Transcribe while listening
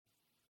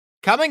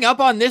Coming up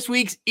on this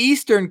week's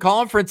Eastern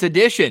Conference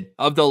edition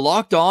of the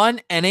Locked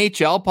On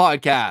NHL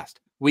podcast.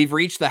 We've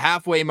reached the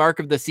halfway mark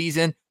of the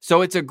season,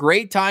 so it's a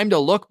great time to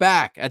look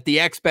back at the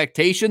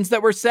expectations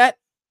that were set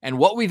and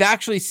what we've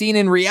actually seen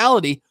in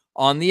reality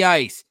on the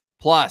ice.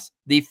 Plus,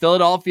 the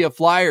Philadelphia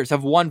Flyers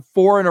have won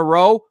 4 in a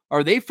row.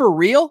 Are they for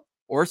real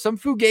or some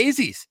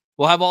fugazis?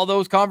 We'll have all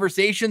those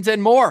conversations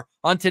and more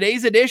on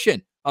today's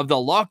edition of the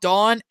Locked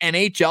On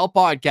NHL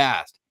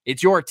podcast.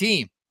 It's your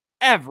team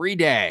every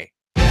day.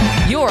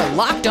 You're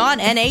Locked On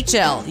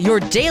NHL,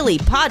 your daily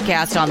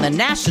podcast on the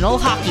National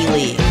Hockey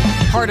League.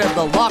 Part of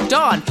the Locked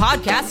On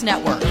Podcast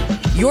Network,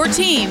 your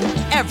team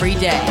every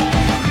day.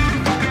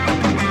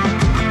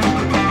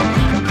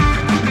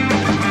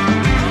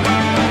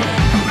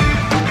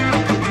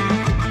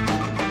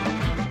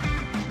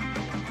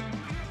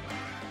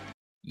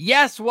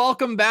 Yes,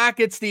 welcome back.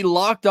 It's the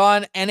Locked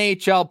On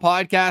NHL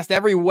podcast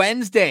every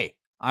Wednesday.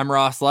 I'm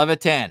Ross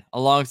Levitan,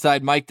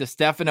 alongside Mike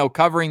DiStefano,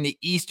 covering the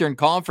Eastern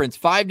Conference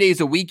 5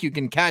 days a week. You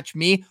can catch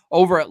me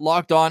over at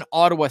Locked On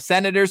Ottawa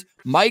Senators.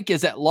 Mike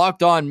is at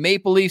Locked On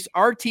Maple Leafs.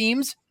 Our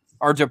teams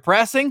are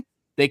depressing.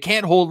 They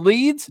can't hold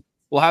leads.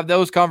 We'll have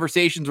those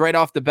conversations right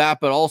off the bat,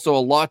 but also a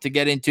lot to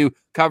get into,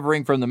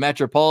 covering from the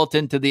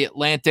Metropolitan to the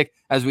Atlantic,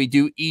 as we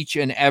do each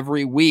and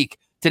every week.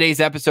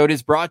 Today's episode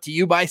is brought to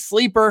you by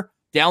Sleeper.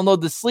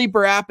 Download the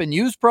Sleeper app and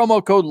use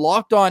promo code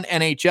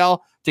LOCKEDONNHL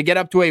to get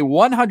up to a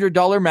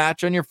 $100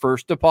 match on your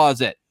first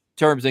deposit.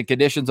 Terms and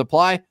conditions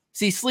apply.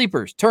 See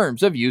Sleeper's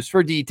terms of use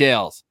for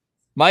details.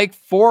 Mike,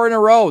 4 in a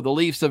row the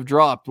Leafs have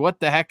dropped. What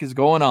the heck is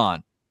going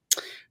on?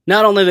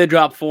 Not only they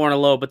dropped 4 in a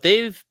row, but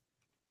they've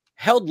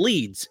held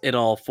leads in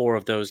all 4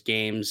 of those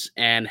games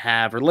and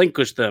have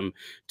relinquished them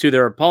to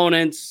their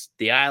opponents,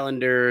 the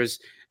Islanders.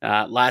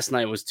 Last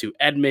night was to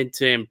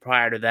Edmonton.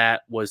 Prior to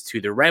that was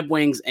to the Red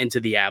Wings and to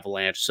the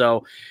Avalanche.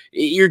 So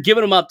you're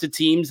giving them up to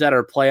teams that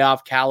are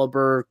playoff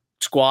caliber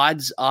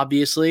squads,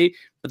 obviously,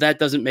 but that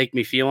doesn't make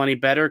me feel any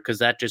better, because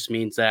that just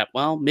means that,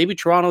 well, maybe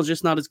Toronto's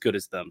just not as good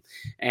as them.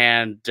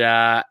 And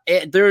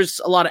there's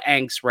a lot of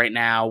angst right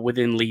now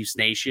within Leafs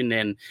Nation,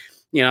 and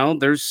you know,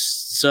 there's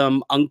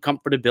some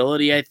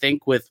uncomfortability, I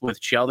think, with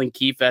Sheldon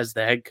Keefe as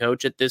the head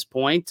coach at this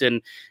point,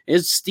 and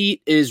his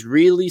seat is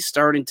really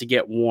starting to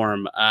get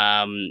warm.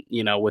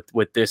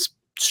 With this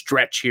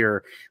stretch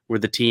here where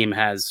the team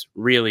has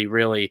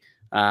really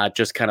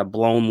just kind of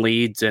blown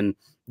leads and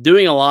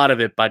doing a lot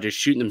of it by just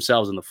shooting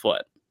themselves in the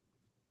foot.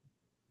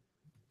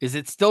 Is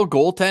it still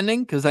goaltending?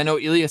 Because I know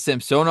Ilya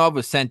Samsonov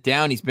was sent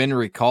down. He's been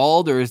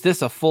recalled. Or is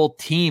this a full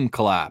team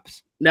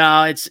collapse?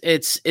 No,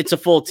 it's a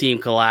full team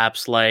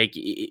collapse. Like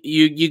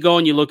you go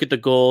and you look at the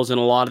goals, and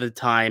a lot of the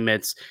time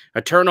it's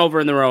a turnover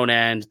in their own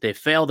end. They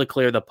fail to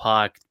clear the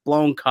puck,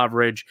 blown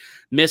coverage,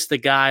 miss the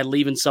guy,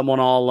 leaving someone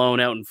all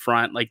alone out in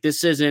front. Like,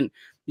 this isn't,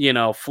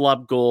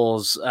 flub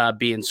goals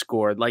being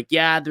scored. Like,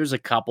 yeah, there's a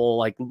couple.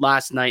 Like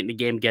last night in the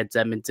game against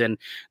Edmonton,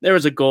 there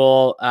was a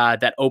goal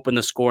that opened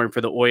the scoring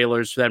for the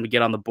Oilers for them to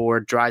get on the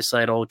board.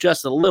 Draisaitl,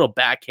 just a little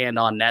backhand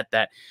on net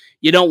that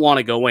you don't want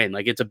to go in.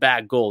 Like, it's a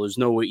bad goal. There's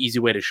no easy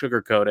way to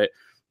sugarcoat it.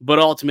 But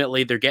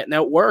ultimately, they're getting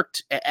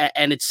outworked.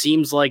 And it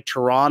seems like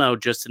Toronto,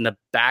 just in the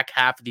back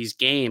half of these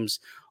games,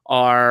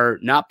 are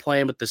not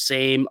playing with the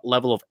same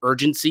level of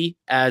urgency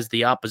as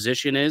the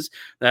opposition is.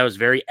 That was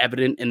very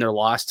evident in their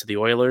loss to the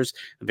Oilers,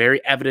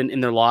 very evident in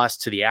their loss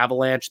to the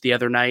Avalanche the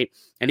other night.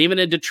 And even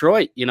in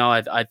Detroit,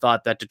 I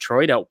thought that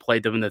Detroit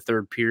outplayed them in the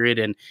third period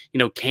and,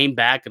 came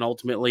back and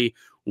ultimately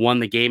won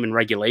the game in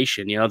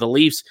regulation. The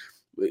Leafs,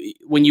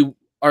 when you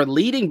are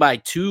leading by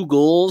 2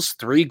 goals,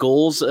 3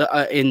 goals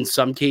in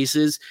some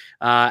cases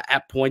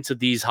at points of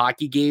these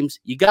hockey games,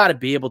 you got to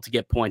be able to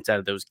get points out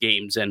of those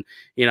games. And,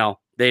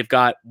 they've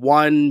got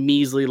one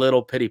measly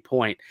little pity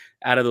point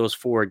out of those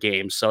 4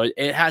 games. So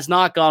it has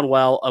not gone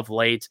well of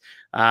late.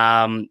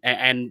 There's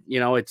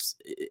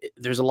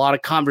a lot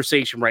of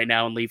conversation right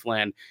now in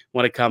Leafland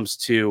when it comes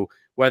to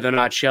whether or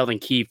not Sheldon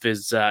Keefe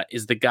is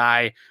the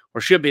guy, or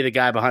should be the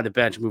guy behind the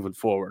bench moving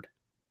forward.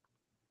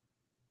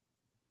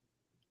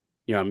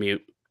 You're on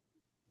mute.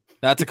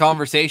 That's a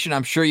conversation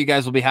I'm sure you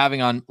guys will be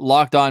having on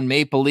Locked On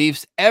Maple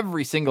Leafs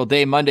every single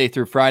day, Monday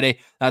through Friday.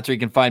 That's where you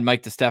can find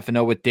Mike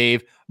DiStefano with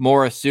Dave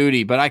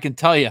Morassutti. But I can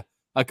tell you,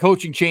 a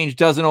coaching change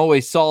doesn't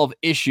always solve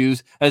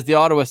issues, as the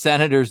Ottawa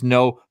Senators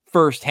know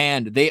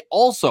firsthand. They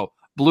also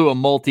blew a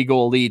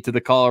multi-goal lead to the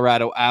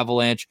Colorado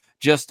Avalanche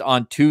just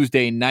on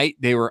Tuesday night.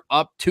 They were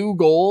up 2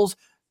 goals,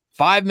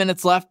 5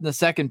 minutes left in the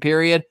second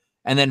period,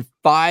 and then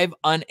 5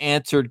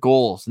 unanswered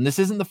goals. And this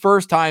isn't the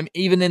first time,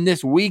 even in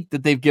this week,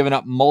 that they've given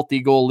up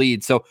multi-goal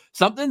leads. So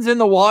something's in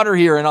the water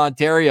here in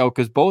Ontario,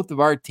 because both of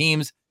our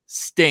teams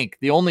stink.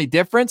 The only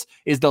difference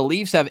is the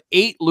Leafs have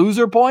 8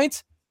 loser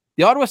points.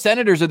 The Ottawa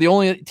Senators are the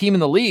only team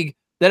in the league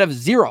that have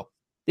 0.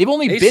 They've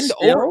only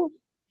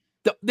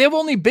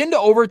been to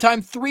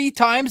overtime 3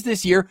 times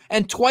this year,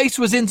 and twice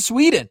was in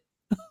Sweden.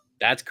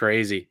 That's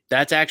crazy.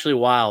 That's actually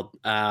wild.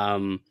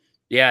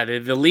 Yeah,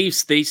 the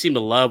Leafs, they seem to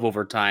love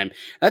overtime.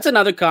 That's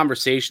another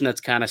conversation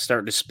that's kind of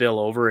starting to spill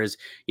over is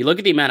you look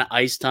at the amount of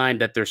ice time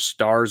that their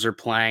stars are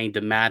playing,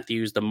 the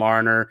Matthews, the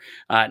Marner,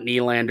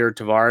 Nylander,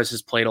 Tavares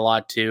has played a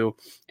lot too.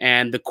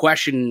 And the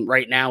question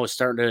right now is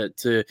starting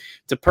to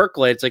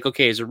percolate. It's like,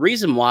 okay, is a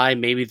reason why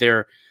maybe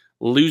they're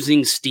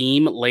losing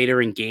steam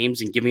later in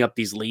games and giving up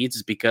these leads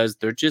is because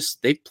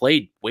they've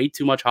played way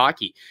too much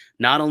hockey.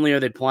 Not only are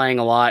they playing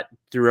a lot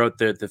throughout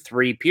the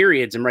three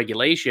periods in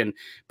regulation,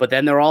 but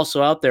then they're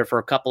also out there for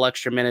a couple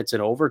extra minutes in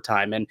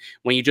overtime. And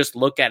when you just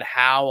look at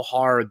how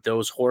hard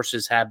those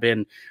horses have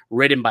been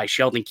ridden by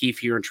Sheldon Keefe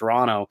here in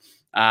Toronto,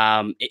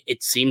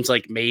 it seems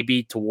like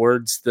maybe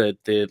towards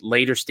the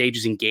later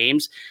stages in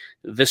games,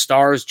 the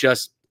Stars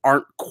just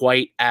aren't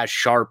quite as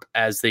sharp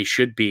as they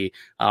should be.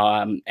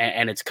 And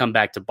it's come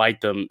back to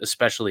bite them,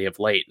 especially of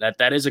late.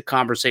 That is a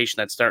conversation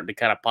that's starting to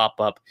kind of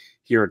pop up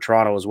here in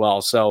Toronto as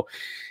well. So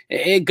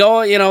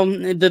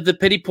the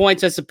pity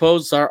points, I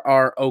suppose,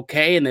 are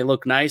okay, and they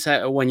look nice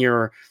when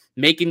you're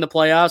making the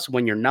playoffs.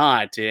 When you're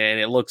not, and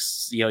it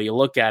looks, you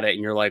look at it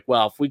and you're like,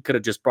 well, if we could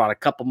have just brought a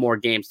couple more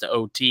games to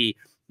OT,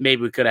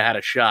 maybe we could have had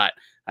a shot.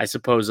 I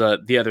suppose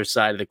the other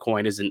side of the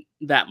coin isn't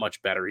that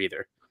much better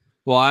either.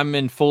 Well, I'm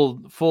in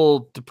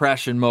full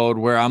depression mode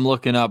where I'm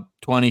looking up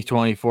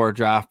 2024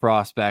 draft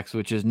prospects,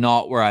 which is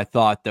not where I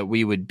thought that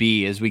we would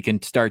be as we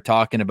can start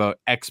talking about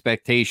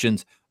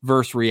expectations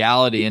versus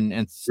reality.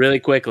 And really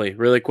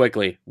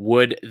quickly,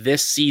 would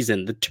this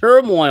season, the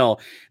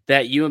turmoil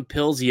that you and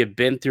Pillsy have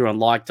been through on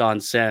Locked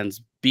On Sens,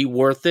 be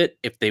worth it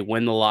if they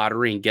win the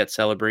lottery and get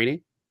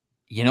Celebrini?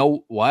 You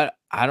know what?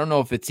 I don't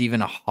know if it's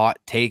even a hot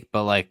take,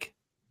 but like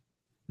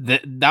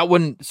that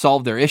wouldn't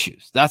solve their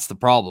issues. That's the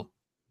problem.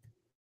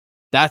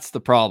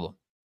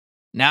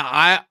 Now,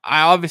 I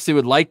obviously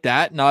would like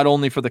that, not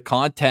only for the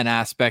content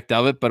aspect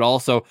of it, but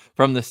also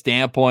from the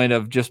standpoint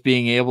of just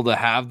being able to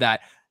have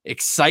that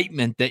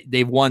excitement that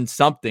they've won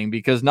something,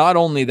 because not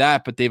only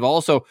that, but they've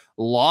also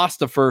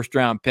lost a first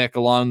round pick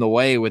along the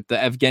way with the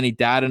Evgeny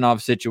Dadonov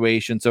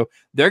situation. So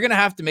they're going to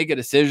have to make a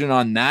decision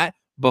on that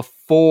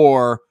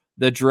before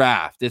the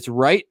draft. It's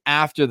right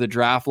after the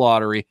draft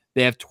lottery.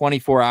 They have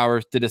 24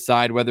 hours to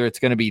decide whether it's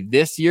going to be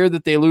this year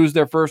that they lose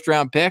their first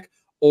round pick,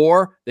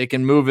 or they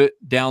can move it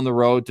down the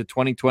road to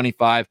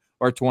 2025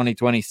 or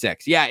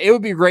 2026. Yeah, it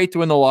would be great to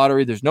win the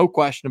lottery. There's no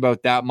question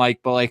about that, Mike.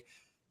 But like,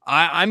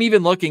 I'm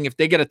even looking, if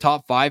they get a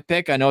top 5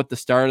 pick, I know at the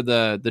start of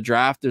the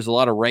draft, there's a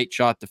lot of right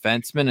shot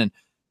defensemen, and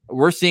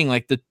we're seeing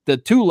like the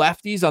two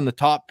lefties on the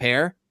top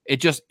pair, it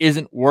just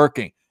isn't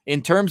working.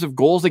 In terms of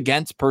goals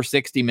against per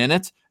 60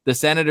 minutes, the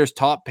Senators'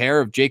 top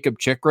pair of Jacob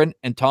Chychrun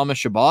and Thomas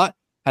Chabot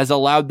has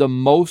allowed the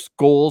most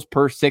goals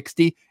per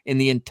 60 in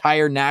the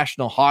entire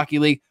National Hockey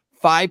League.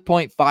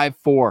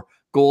 5.54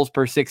 goals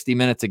per 60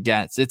 minutes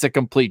against. It's a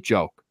complete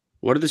joke.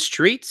 What are the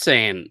streets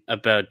saying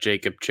about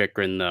Jacob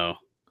Chychrun, though?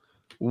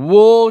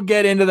 We'll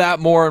get into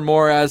that more and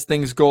more as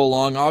things go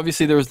along.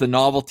 Obviously, there was the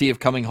novelty of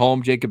coming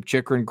home. Jacob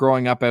Chychrun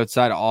growing up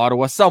outside of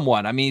Ottawa,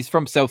 somewhat. I mean, he's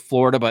from South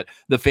Florida, but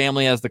the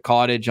family has the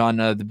cottage on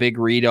the Big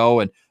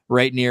Rito and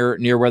right near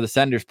where the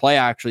Senators play,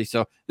 actually.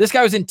 So this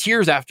guy was in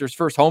tears after his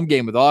first home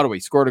game with Ottawa. He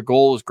scored a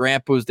goal. His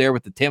grandpa was there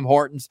with the Tim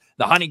Hortons,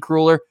 the Honey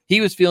Cruller.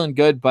 He was feeling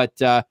good, but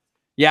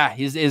yeah,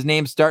 his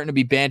name's starting to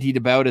be bandied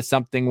about as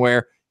something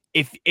where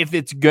if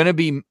it's going to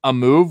be a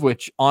move,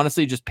 which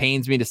honestly just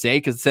pains me to say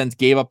because the Sens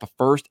gave up a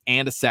first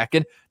and a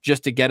second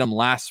just to get him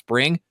last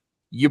spring,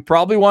 you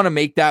probably want to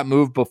make that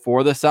move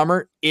before the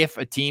summer if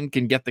a team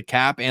can get the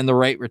cap and the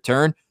right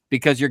return,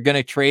 because you're going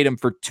to trade him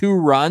for 2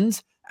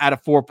 runs at a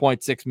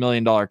 $4.6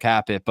 million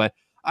cap hit. But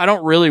I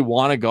don't really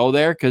want to go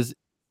there because,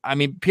 I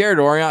mean, Pierre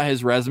Dorion,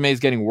 his resume is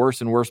getting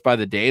worse and worse by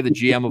the day. The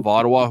GM of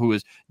Ottawa, who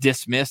was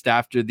dismissed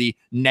after the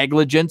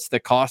negligence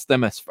that cost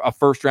them a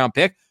first-round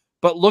pick.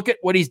 But look at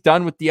what he's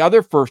done with the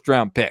other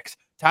first-round picks.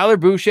 Tyler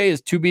Boucher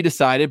is to be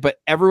decided, but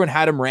everyone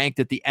had him ranked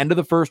at the end of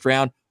the first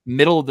round.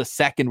 Middle of the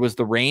second was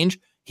the range.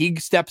 He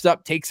steps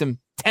up, takes him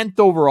 10th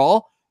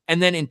overall,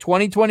 and then in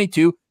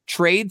 2022,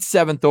 trades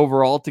 7th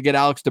overall to get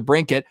Alex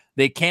DeBrincat.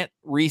 They can't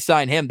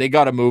re-sign him. They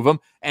got to move him.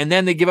 And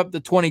then they give up the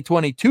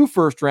 2022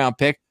 first-round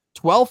pick,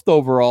 12th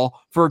overall,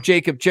 for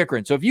Jacob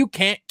Chychrun. So if you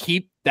can't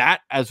keep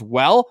that as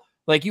well,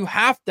 like, you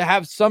have to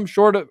have some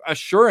sort of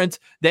assurance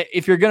that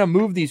if you're going to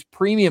move these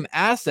premium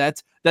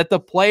assets, that the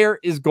player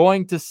is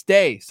going to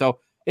stay. So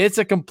it's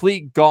a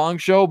complete gong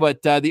show,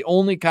 but the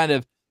only kind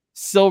of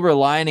silver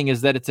lining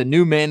is that it's a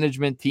new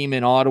management team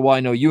in Ottawa. I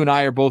know you and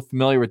I are both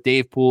familiar with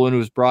Dave Poulin, who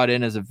was brought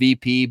in as a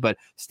VP, but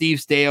Steve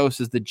Staios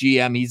is the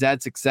GM. He's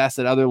had success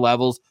at other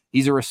levels.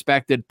 He's a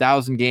respected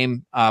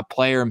 1,000-game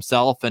player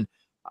himself, and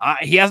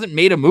he hasn't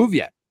made a move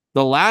yet.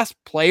 The last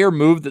player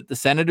move that the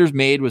Senators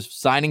made was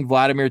signing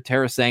Vladimir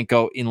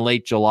Tarasenko in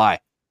late July.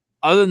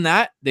 Other than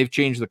that, they've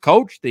changed the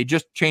coach. They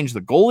just changed the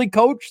goalie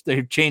coach.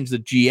 They've changed the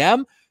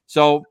GM.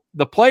 So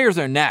the players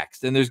are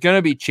next, and there's going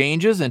to be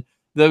changes. And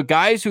the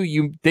guys who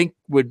you think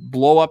would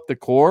blow up the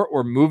core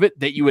or move it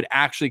that you would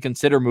actually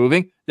consider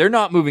moving, they're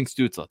not moving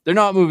Stützle. They're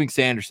not moving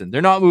Sanderson.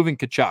 They're not moving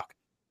Tkachuk.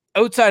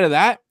 Outside of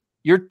that,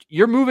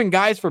 You're moving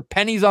guys for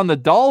pennies on the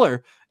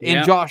dollar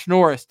in Josh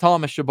Norris,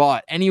 Thomas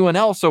Chabot, anyone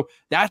else. So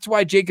that's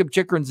why Jacob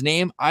Chikrin's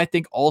name, I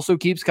think, also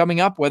keeps coming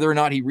up, whether or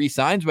not he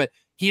re-signs, but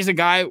he's a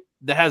guy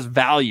that has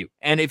value.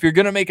 And if you're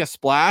going to make a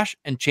splash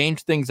and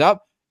change things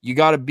up, you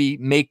got to be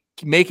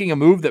making a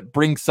move that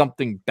brings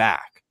something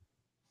back.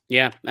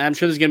 Yeah, I'm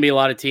sure there's going to be a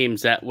lot of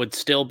teams that would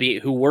still be,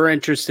 who were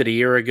interested a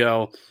year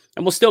ago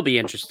and will still be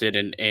interested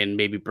in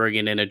maybe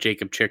bringing in a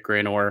Jacob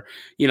Chikrin or,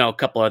 a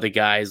couple other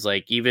guys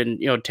like even,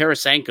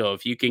 Tarasenko.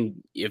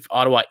 If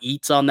Ottawa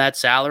eats on that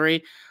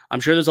salary, I'm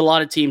sure there's a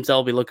lot of teams that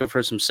will be looking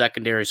for some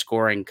secondary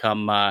scoring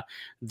come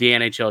the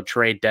NHL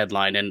trade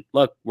deadline. And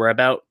look, we're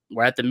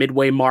at the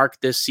midway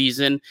mark this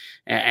season.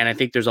 And I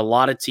think there's a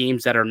lot of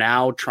teams that are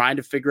now trying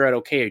to figure out,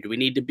 okay,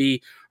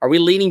 are we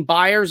leaning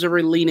buyers or are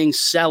we leaning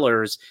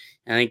sellers?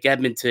 And I think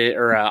Edmonton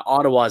or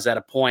Ottawa is at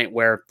a point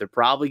where they're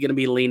probably going to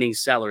be leaning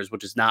sellers,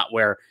 which is not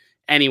where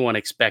anyone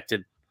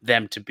expected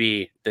them to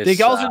be. They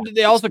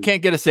also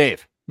can't get a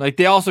save. Like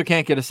they also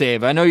can't get a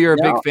save. I know you're a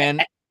big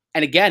fan.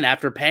 And again,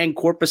 after paying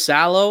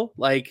Korpisalo,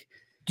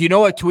 do you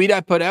know what tweet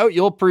I put out?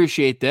 You'll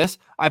appreciate this.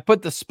 I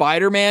put the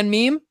Spider-Man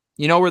meme,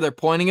 where they're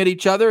pointing at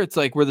each other. It's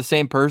like we're the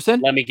same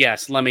person. Let me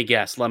guess.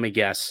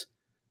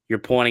 You're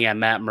pointing at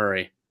Matt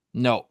Murray.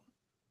 No.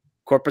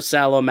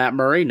 Korpisalo, Matt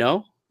Murray,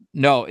 no?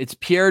 No, it's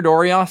Pierre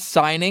Dorion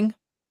signing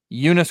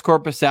Joonas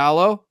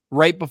Korpisalo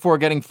right before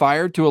getting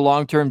fired to a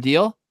long-term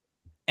deal,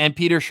 and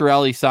Peter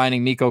Chiarelli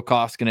signing Mikko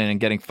Koskinen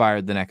and getting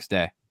fired the next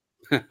day.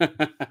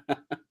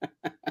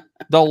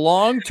 The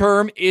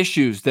long-term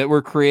issues that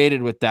were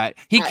created with that.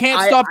 He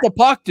can't stop the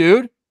puck,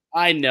 dude.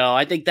 I know.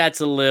 I think that's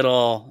a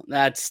little.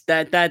 That's.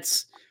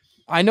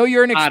 I know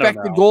you're an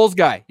expected goals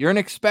guy. You're an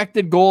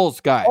expected goals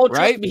guy,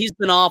 right? He's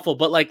been awful,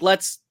 but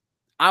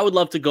I would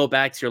love to go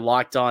back to your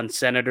Locked On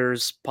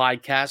Senators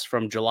podcast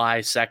from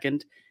July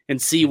 2nd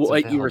and see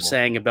what you were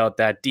saying about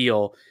that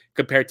deal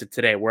compared to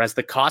today. Whereas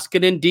the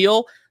Koskinen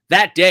deal,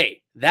 that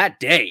day,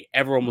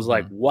 everyone was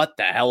like, what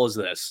the hell is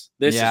this?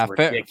 This is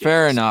ridiculous.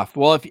 Fair enough.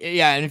 Well,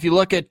 if you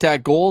look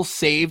at goals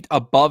saved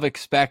above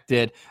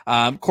expected,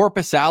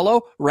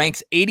 Korpisalo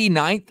ranks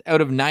 89th out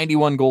of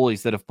 91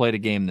 goalies that have played a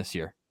game this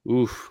year.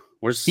 Oof.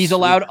 He's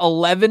allowed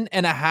 11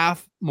 and a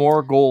half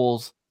more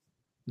goals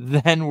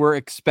than were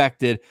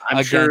expected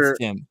against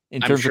him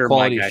in terms of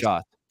quality of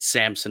shots.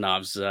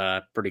 Samsonov's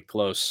pretty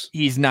close.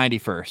 He's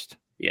 91st.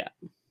 Yeah.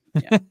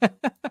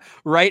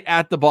 Right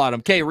at the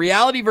bottom. Okay,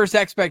 reality versus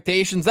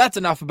expectations. That's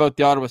enough about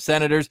the Ottawa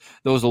Senators,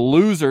 those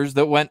losers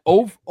that went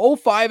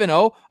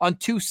 5-0 on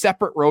two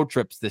separate road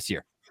trips this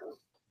year.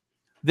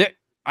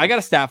 I got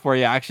a stat for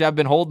you. Actually, I've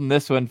been holding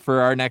this one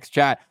for our next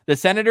chat. The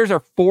Senators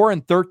are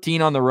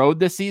 4-13 on the road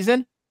this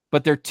season,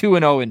 but they're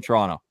 2-0 in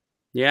Toronto.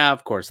 Yeah,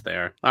 of course they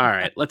are. All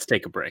right, let's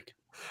take a break.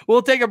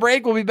 We'll take a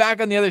break. We'll be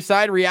back on the other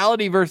side.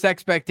 Reality versus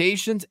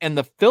expectations and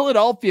the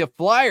Philadelphia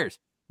Flyers.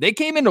 They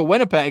came into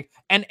Winnipeg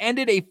and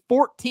ended a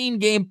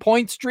 14-game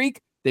point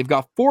streak. They've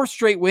got 4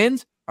 straight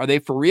wins. Are they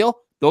for real?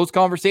 Those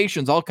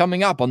conversations all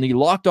coming up on the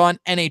Locked On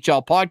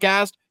NHL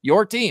podcast,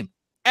 your team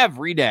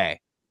every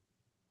day.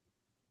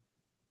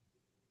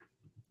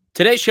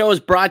 Today's show is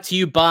brought to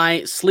you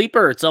by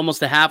Sleeper. It's almost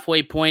the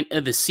halfway point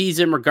of the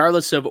season.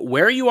 Regardless of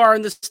where you are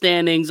in the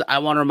standings, I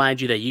want to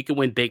remind you that you can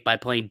win big by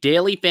playing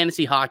daily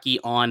fantasy hockey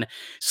on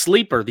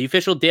Sleeper, the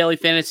official daily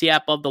fantasy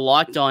app of the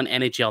Locked On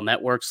NHL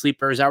Network.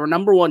 Sleeper is our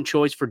number one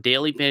choice for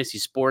daily fantasy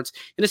sports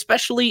and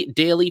especially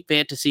daily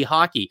fantasy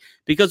hockey.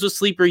 Because with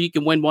Sleeper, you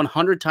can win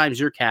 100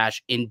 times your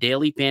cash in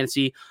daily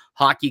fantasy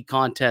hockey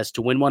contest.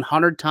 To win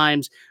 100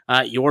 times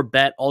your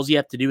bet, all you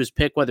have to do is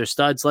pick whether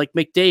studs like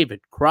McDavid,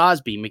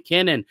 Crosby,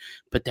 McKinnon,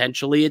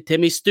 potentially a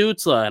Timmy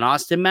Stützle and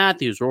Austin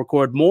Matthews will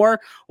record more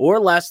or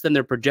less than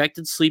their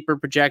projected sleeper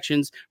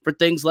projections for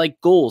things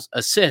like goals,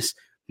 assists.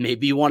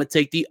 Maybe you want to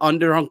take the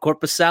under on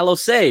Korpisalo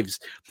saves,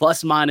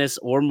 plus, minus,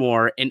 or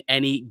more in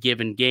any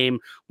given game.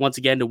 Once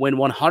again, to win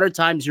 100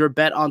 times your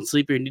bet on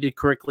Sleeper, you need to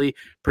correctly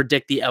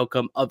predict the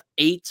outcome of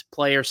 8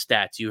 player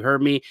stats. You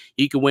heard me.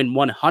 You can win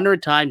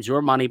 100 times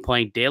your money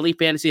playing daily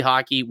fantasy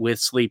hockey with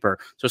Sleeper.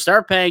 So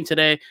start playing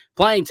today,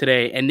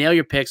 and nail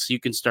your picks so you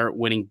can start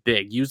winning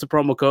big. Use the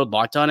promo code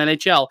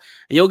LOCKEDONNHL,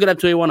 and you'll get up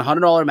to a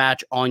 $100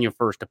 match on your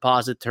first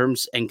deposit.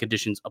 Terms and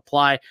conditions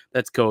apply.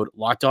 That's code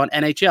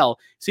LOCKEDONNHL.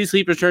 See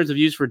Sleeper's terms of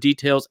use for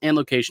details and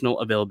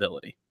locational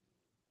availability.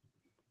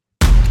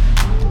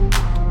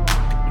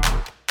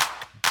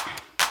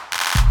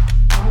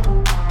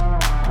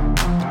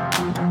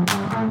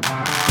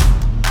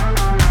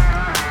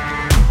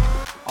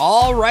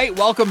 All right,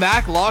 welcome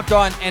back. Locked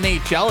On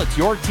NHL. It's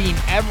your team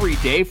every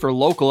day for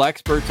local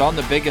experts on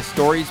the biggest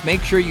stories.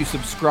 Make sure you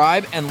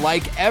subscribe and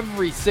like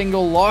every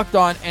single Locked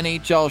On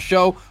NHL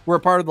show. We're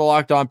part of the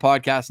Locked On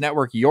Podcast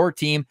Network, your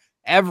team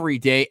every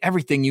day,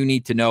 everything you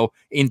need to know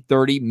in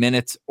 30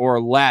 minutes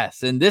or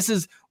less. And this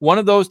is one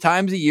of those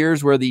times of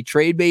years where the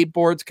trade bait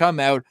boards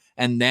come out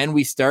and then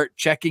we start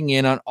checking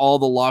in on all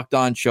the Locked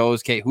On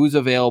shows. Okay, who's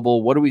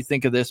available? What do we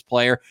think of this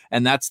player?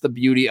 And that's the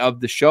beauty of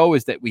the show,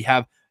 is that we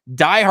have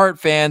diehard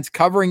fans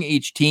covering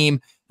each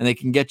team, and they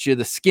can get you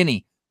the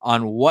skinny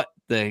on what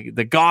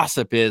the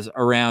gossip is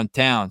around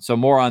town. So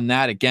more on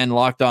that. Again,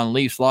 Locked On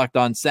Leafs, Locked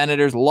On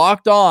Senators,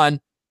 locked on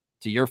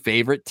to your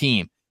favorite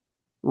team.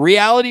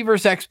 Reality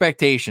versus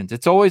expectations.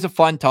 It's always a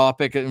fun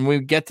topic, and we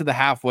get to the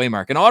halfway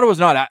mark. And Ottawa's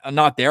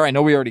not there. I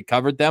know we already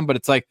covered them, but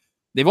it's like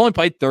they've only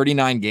played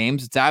 39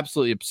 games. It's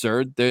absolutely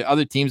absurd. The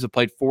other teams have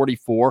played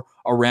 44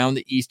 around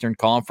the Eastern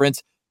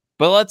Conference.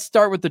 But let's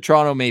start with the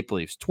Toronto Maple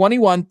Leafs.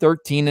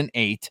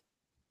 21-13-8.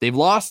 They've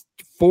lost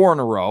 4 in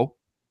a row.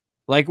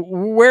 Like,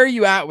 where are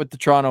you at with the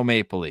Toronto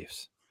Maple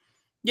Leafs?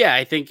 Yeah,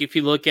 I think if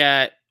you look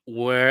at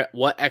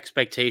what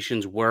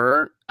expectations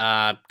were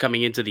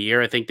coming into the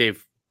year, I think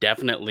they've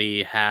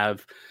definitely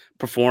have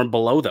performed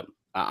below them.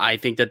 I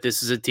think that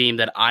this is a team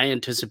that I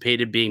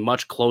anticipated being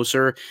much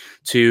closer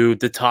to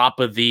the top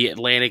of the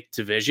Atlantic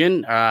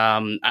Division.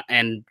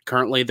 And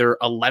currently they're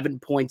 11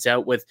 points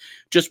out with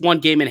just 1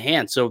 game in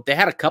hand. So they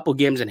had a couple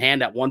games in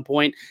hand at one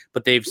point,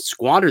 but they've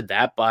squandered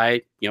that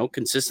by,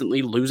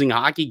 consistently losing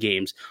hockey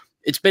games.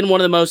 It's been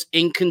one of the most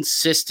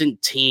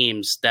inconsistent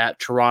teams that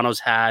Toronto's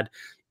had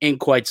in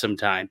quite some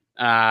time.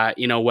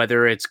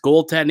 Whether it's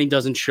goaltending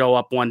doesn't show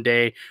up one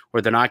day,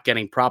 or they're not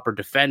getting proper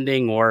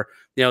defending, or,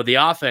 the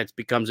offense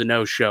becomes a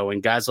no-show.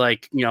 And guys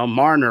like,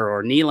 Marner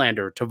or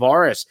Nylander,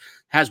 Tavares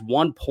has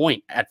 1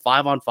 point at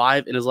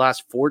 5-on-5 in his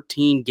last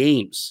 14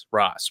 games,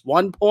 Ross.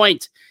 1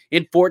 point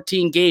in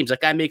 14 games. That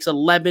guy makes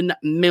 $11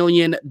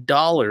 million.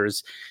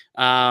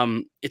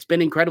 It's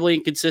been incredibly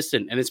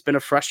inconsistent, and it's been a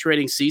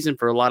frustrating season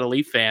for a lot of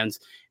Leaf fans.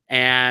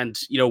 And,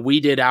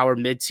 we did our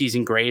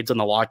midseason grades on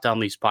the Locked On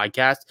Leafs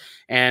podcast,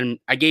 and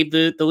I gave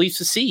the Leafs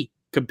a C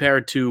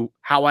compared to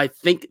how I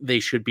think they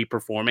should be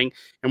performing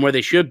and where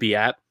they should be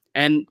at.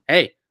 And,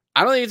 hey,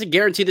 I don't think it's a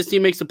guarantee this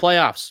team makes the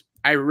playoffs.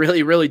 I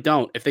really, really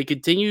don't. If they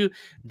continue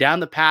down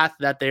the path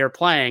that they are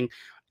playing,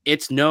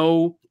 it's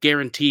no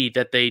guarantee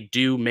that they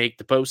do make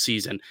the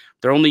postseason.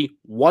 They're only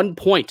 1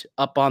 point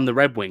up on the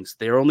Red Wings.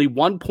 They're only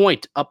 1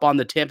 point up on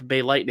the Tampa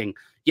Bay Lightning.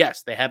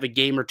 Yes, they have a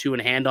game or two in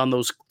hand on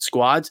those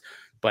squads,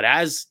 but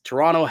as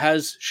Toronto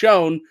has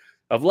shown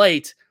of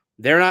late,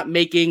 they're not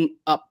making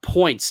up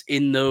points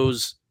in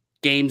those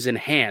games in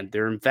hand.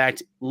 They're in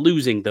fact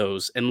losing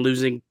those and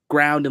losing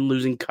ground and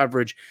losing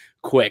coverage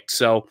quick.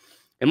 So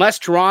unless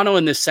Toronto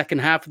in the second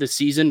half of the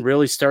season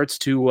really starts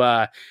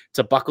to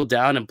buckle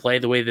down and play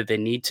the way that they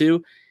need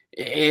to,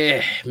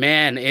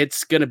 man,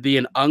 it's going to be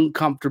an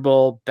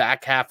uncomfortable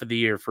back half of the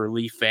year for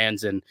Leaf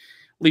fans, and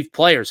Leaf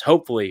players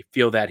hopefully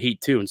feel that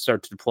heat too and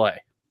start to play.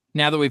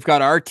 Now that we've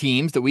got our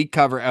teams that we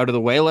cover out of the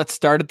way, let's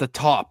start at the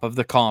top of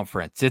the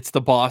conference. It's the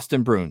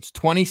Boston Bruins,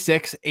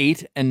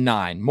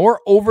 26-8-9.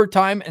 More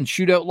overtime and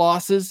shootout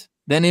losses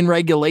than in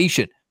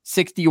regulation.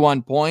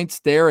 61 points.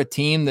 They're a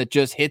team that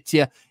just hits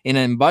you in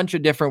a bunch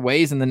of different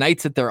ways. And the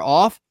nights that they're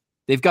off,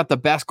 they've got the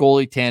best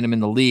goalie tandem in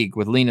the league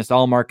with Linus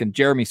Ullmark, and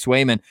Jeremy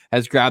Swayman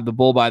has grabbed the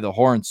bull by the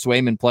horn.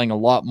 Swayman playing a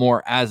lot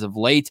more as of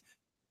late.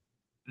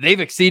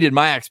 They've exceeded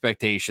my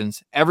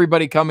expectations.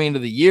 Everybody coming into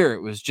the year,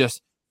 it was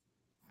just,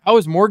 how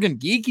is Morgan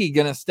Geekie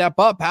going to step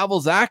up?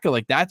 Pavel Zacha,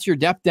 like, that's your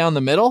depth down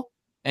the middle?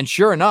 And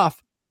sure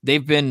enough,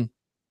 they've been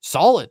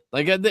solid.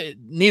 Like,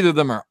 neither of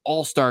them are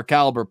all-star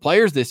caliber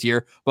players this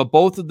year, but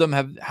both of them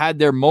have had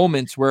their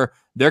moments where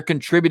they're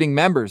contributing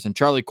members, and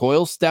Charlie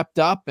Coyle stepped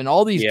up, and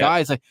all these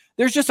guys. Like,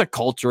 there's just a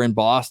culture in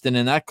Boston,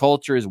 and that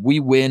culture is we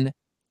win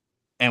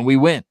and we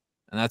win.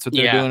 And that's what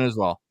they're doing as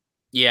well.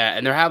 Yeah,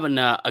 and they're having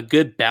a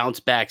good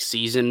bounce back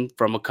season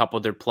from a couple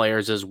of their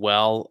players as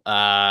well.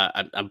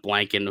 I'm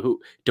blanking.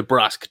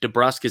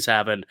 DeBrusk is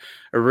having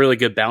a really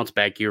good bounce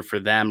back year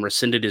for them.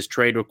 Rescinded his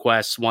trade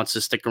request, wants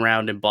to stick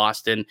around in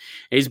Boston.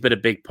 He's been a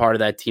big part of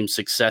that team's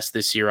success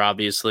this year,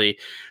 obviously.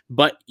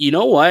 But you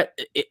know what?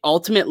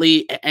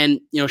 Ultimately, and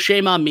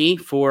shame on me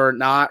for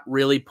not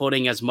really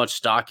putting as much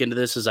stock into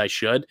this as I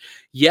should.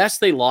 Yes,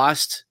 they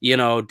lost,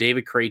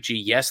 David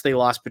Krejci. Yes, they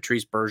lost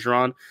Patrice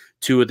Bergeron,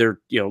 two of their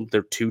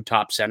two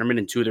top centermen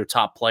and two of their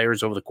top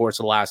players over the course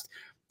of the last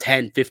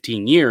 10,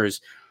 15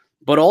 years.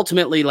 But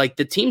ultimately, like,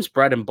 the team's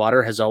bread and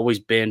butter has always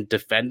been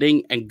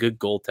defending and good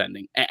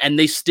goaltending. And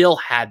they still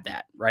had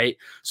that, right?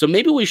 So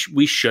maybe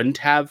we shouldn't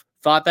have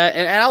thought that.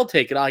 And I'll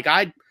take it. Like,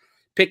 I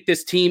picked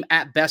this team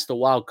at best a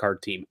wild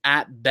card team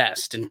at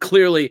best. And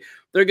clearly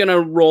they're going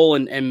to roll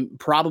and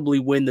probably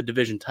win the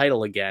division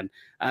title again.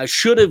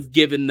 Should have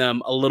given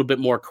them a little bit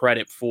more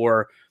credit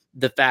for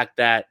the fact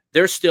that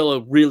they're still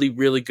a really,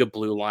 really good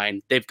blue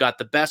line. They've got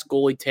the best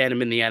goalie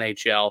tandem in the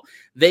NHL.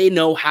 They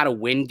know how to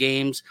win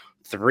games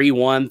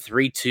 3-1,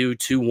 3-2,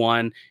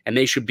 2-1, and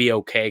they should be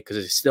okay because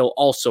they still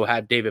also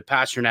have David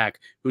Pastrnak,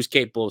 who's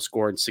capable of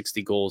scoring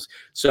 60 goals.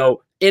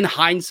 So in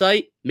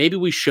hindsight, maybe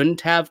we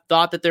shouldn't have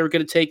thought that they were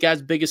going to take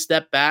as big a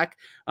step back.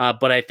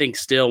 But I think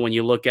still, when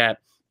you look at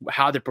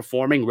how they're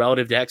performing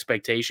relative to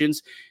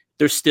expectations,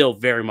 they're still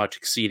very much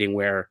exceeding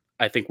where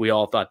I think we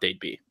all thought they'd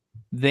be.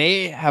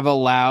 They have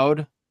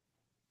allowed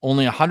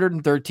only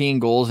 113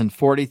 goals in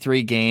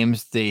 43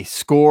 games. They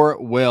score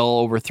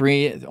over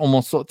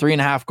almost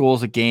 3.5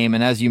 goals a game.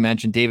 And as you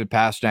mentioned, David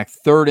Pastrnak,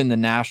 third in the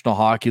National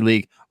Hockey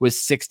League with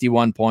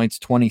 61 points,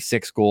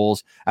 26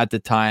 goals at the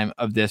time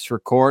of this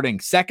recording.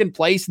 Second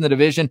place in the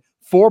division,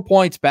 4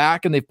 points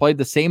back, and they've played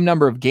the same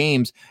number of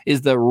games,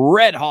 is the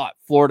red-hot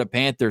Florida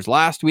Panthers.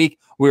 Last week,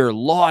 we were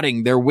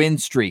lauding their win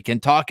streak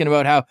and talking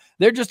about how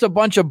they're just a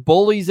bunch of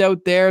bullies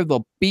out there.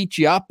 They'll beat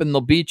you up, and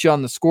they'll beat you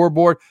on the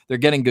scoreboard. They're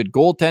getting good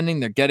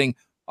goaltending. They're getting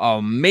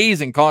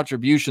amazing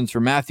contributions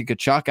from Matthew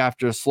Tkachuk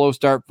after a slow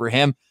start for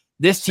him.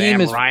 This team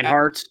is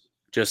Reinhart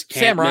just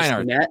can't miss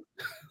the net.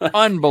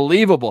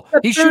 Unbelievable.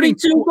 He's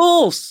 32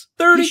 goals.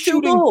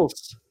 32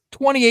 goals.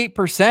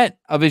 28%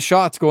 of his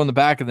shots go in the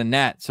back of the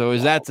net. So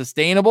is that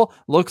sustainable?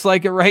 Looks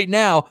like it right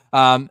now.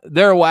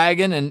 They're a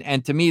wagon,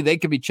 and to me, they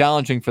could be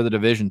challenging for the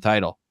division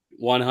title.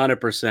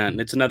 100%.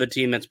 It's another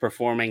team that's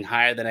performing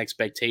higher than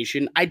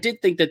expectation. I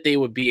did think that they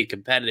would be a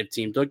competitive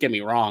team. Don't get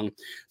me wrong.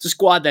 It's a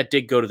squad that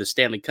did go to the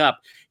Stanley Cup.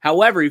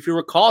 However, if you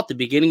recall at the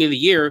beginning of the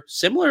year,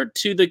 similar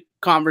to the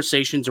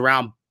conversations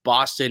around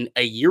Boston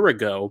a year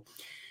ago,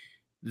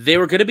 they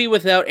were going to be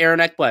without Aaron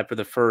Ekblad for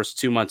the first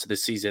 2 months of the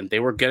season. They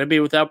were going to be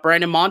without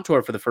Brandon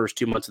Montour for the first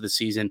 2 months of the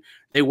season.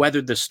 They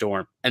weathered the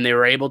storm, and they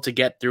were able to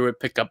get through it,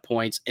 pick up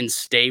points, and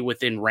stay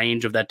within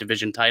range of that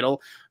division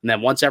title. And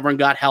then once everyone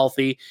got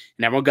healthy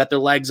and everyone got their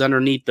legs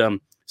underneath them,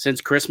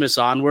 since Christmas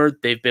onward,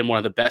 they've been one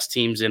of the best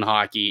teams in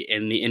hockey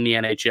in the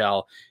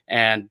NHL.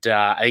 And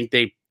I think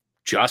they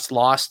just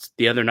lost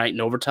the other night in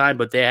overtime,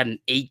 but they had an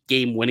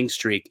 8-game winning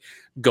streak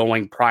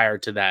going prior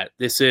to that.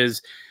 This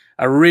is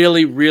a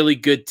really, really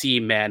good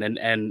team, man.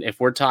 And if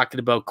we're talking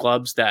about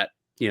clubs that,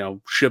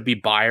 should be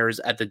buyers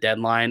at the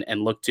deadline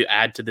and look to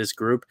add to this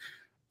group,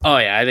 oh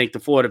yeah, I think the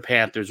Florida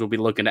Panthers will be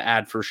looking to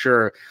add for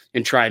sure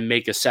and try and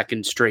make a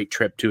second straight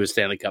trip to a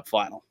Stanley Cup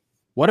final.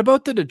 What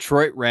about the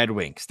Detroit Red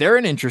Wings? They're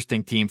an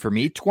interesting team for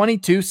me.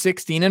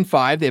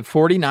 22-16-5. They have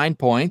 49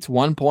 points,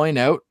 1 point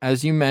out,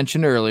 as you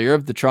mentioned earlier,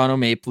 of the Toronto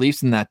Maple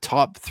Leafs in that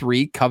top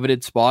 3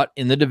 coveted spot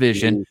in the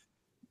division.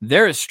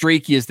 They're as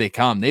streaky as they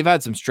come. They've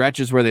had some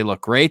stretches where they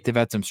look great. They've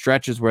had some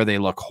stretches where they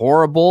look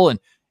horrible. And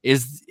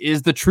is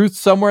the truth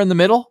somewhere in the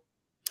middle?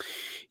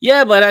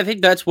 Yeah, but I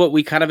think that's what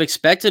we kind of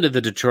expected of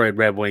the Detroit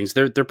Red Wings.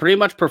 They're pretty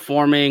much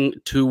performing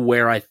to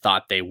where I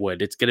thought they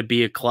would. It's going to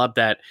be a club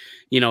that,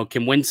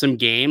 can win some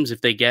games if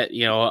they get,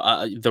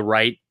 the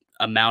right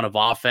amount of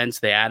offense.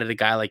 They added a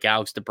guy like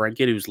Alex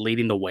DeBrincat, who's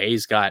leading the way.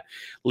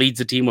 Leads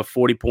the team with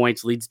 40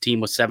 points, leads the team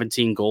with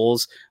 17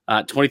 goals,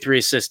 23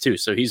 assists too.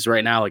 So he's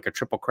right now like a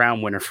Triple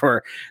Crown winner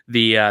for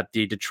the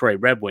Detroit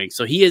Red Wings.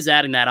 So he is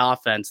adding that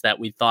offense that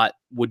we thought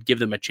would give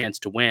them a chance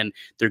to win.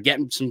 They're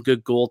getting some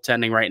good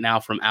goaltending right now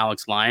from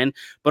Alex Lyon,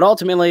 but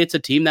ultimately it's a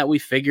team that we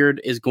figured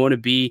is going to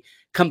be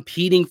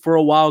competing for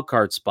a wild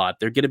card spot.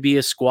 They're going to be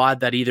a squad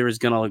that either is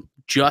going to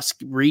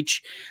just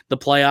reach the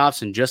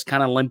playoffs and just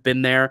kind of limp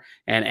in there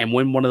and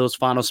win one of those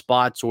final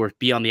spots, or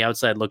be on the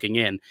outside looking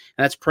in. And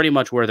that's pretty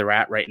much where they're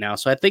at right now.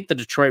 So I think the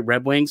Detroit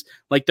Red Wings,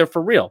 they're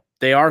for real.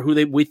 They are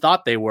who we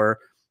thought they were,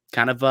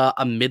 kind of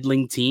a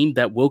middling team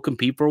that will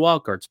compete for a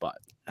wild card spot.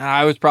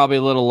 I was probably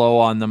a little low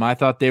on them. I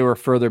thought they were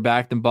further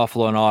back than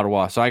Buffalo and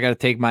Ottawa, so I got to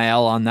take my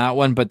L on that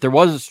one. But there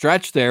was a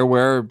stretch there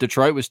where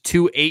Detroit was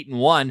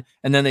 2-8-1,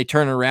 and then they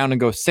turn around and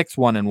go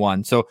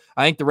 6-1-1. So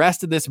I think the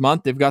rest of this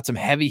month, they've got some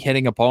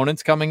heavy-hitting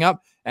opponents coming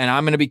up, and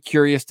I'm going to be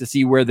curious to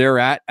see where they're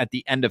at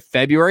the end of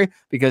February,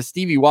 because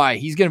Stevie Y,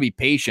 he's going to be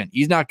patient.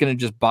 He's not going to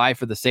just buy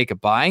for the sake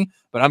of buying,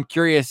 but I'm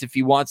curious if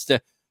he wants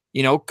to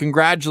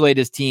congratulate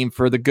his team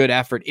for the good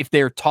effort if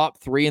they're top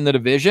 3 in the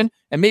division,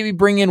 and maybe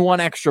bring in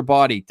one extra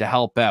body to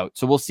help out.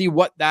 So we'll see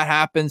what that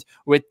happens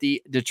with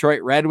the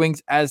Detroit Red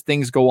Wings as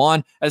things go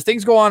on. As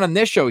things go on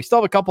this show, we still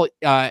have a couple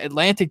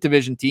Atlantic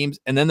Division teams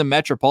and then the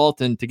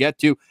Metropolitan to get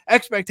to.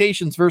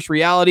 Expectations versus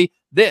reality.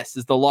 This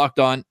is the Locked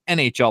On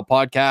NHL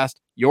podcast,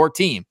 your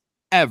team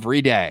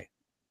every day.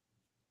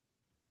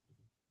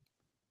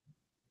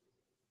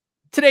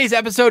 Today's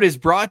episode is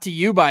brought to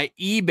you by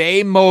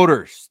eBay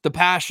Motors. The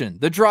passion,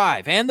 the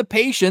drive, and the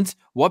patience,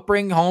 what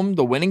bring home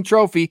the winning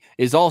trophy,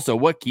 is also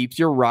what keeps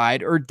your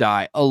ride or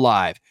die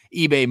alive.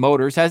 eBay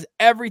Motors has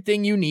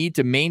everything you need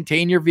to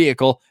maintain your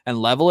vehicle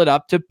and level it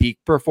up to peak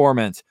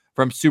performance.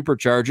 From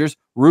superchargers,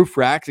 roof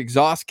racks,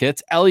 exhaust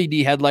kits, LED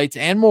headlights,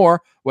 and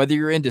more, whether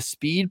you're into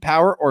speed,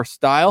 power, or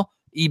style,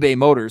 eBay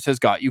Motors has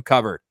got you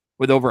covered.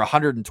 With over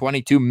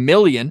 122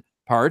 million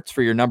parts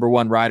for your number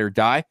one ride or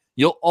die,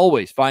 you'll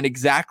always find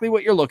exactly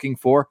what you're looking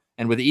for.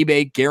 And with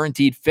eBay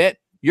Guaranteed Fit,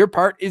 your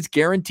part is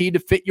guaranteed to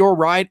fit your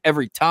ride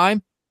every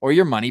time or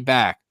your money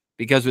back.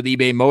 Because with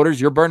eBay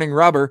Motors, you're burning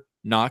rubber,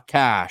 not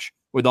cash.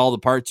 With all the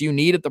parts you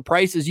need at the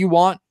prices you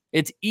want,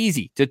 it's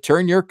easy to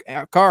turn your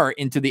car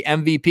into the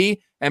MVP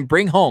and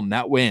bring home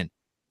that win.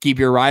 Keep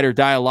your ride or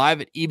die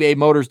alive at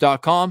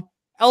ebaymotors.com.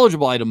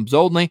 Eligible items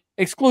only.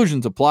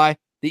 Exclusions apply.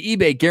 The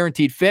eBay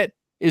Guaranteed Fit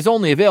is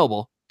only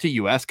available to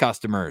U.S.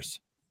 customers.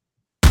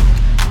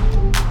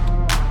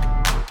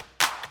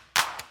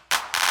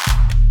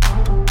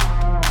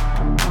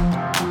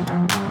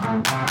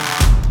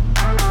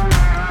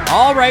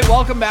 All right,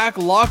 welcome back.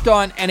 Locked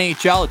On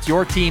NHL. It's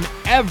your team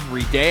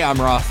every day. I'm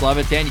Ross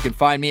Levitan. You can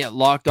find me at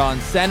Locked On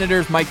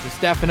Senators. Mike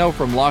DiStefano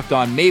from Locked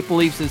On Maple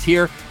Leafs is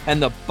here,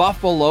 and the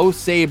Buffalo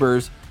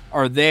Sabres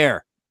are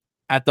there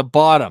at the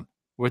bottom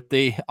with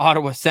the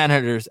Ottawa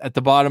Senators at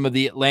the bottom of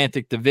the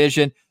Atlantic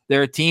Division.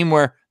 They're a team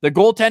where the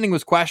goaltending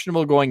was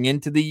questionable going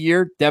into the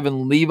year.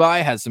 Devin Levi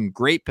has some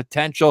great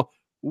potential.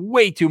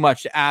 Way too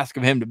much to ask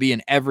of him to be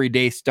an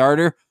everyday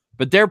starter.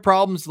 But their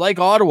problems, like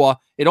Ottawa,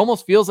 it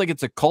almost feels like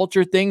it's a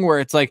culture thing where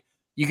it's like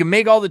you can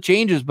make all the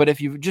changes, but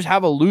if you just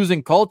have a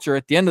losing culture,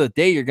 at the end of the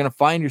day, you're going to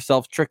find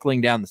yourself trickling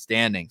down the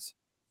standings.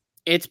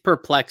 It's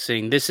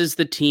perplexing. This is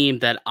the team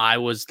that I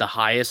was the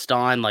highest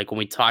on. Like when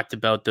we talked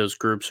about those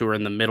groups who are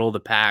in the middle of the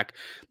pack,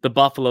 the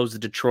Buffaloes, the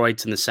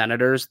Detroits, and the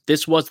Senators.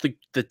 This was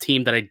the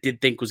team that I did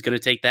think was going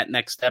to take that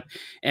next step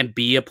and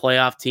be a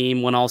playoff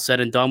team when all said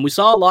and done. We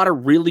saw a lot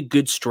of really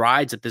good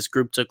strides that this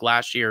group took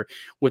last year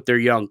with their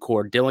young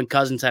core. Dylan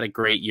Cousins had a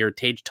great year.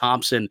 Tage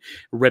Thompson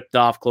ripped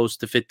off close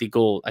to 50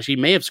 goals. Actually,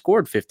 he may have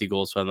scored 50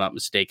 goals, if I'm not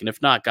mistaken. If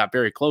not, got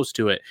very close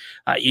to it.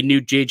 You knew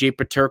JJ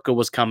Peterka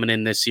was coming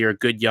in this year, a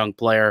good young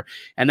player.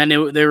 And then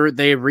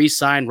they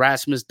re-signed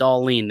Rasmus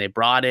Dahlin. They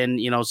brought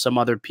in, some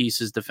other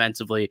pieces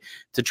defensively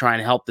to try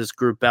and help this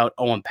group out.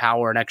 Owen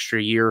Power, an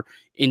extra year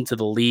into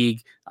the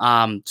league.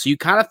 So you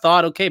kind of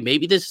thought, okay,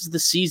 maybe this is the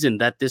season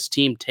that this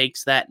team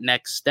takes that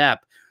next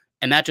step.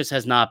 And that just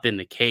has not been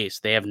the case.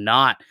 They have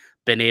not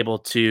been able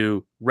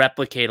to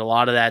replicate a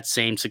lot of that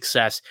same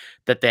success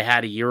that they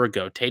had a year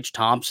ago. Tage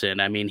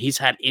Thompson, I mean, he's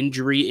had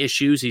injury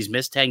issues. He's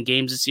missed 10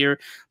 games this year,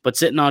 but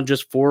sitting on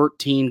just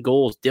 14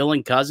 goals.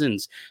 Dylan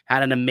Cousins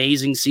had an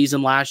amazing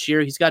season last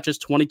year. He's got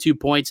just 22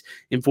 points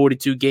in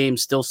 42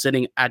 games, still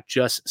sitting at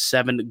just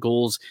 7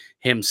 goals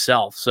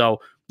himself.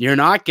 So you're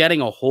not getting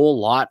a whole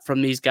lot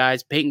from these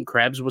guys. Peyton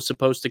Krebs was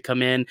supposed to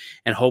come in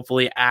and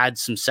hopefully add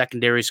some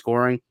secondary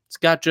scoring. It's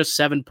got just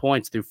 7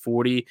 points through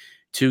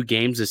 42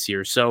 games this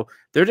year. So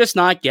they're just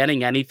not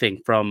getting anything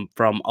from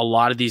a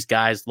lot of these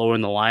guys lower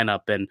in the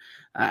lineup. And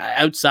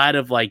outside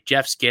of like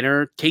Jeff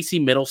Skinner, Casey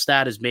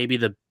Middlestad is maybe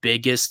the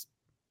biggest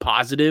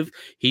positive.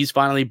 He's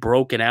finally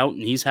broken out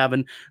and he's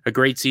having a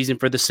great season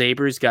for the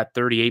Sabres. He's got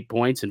 38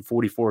 points in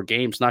 44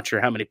 games. Not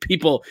sure how many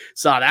people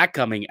saw that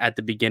coming at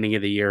the beginning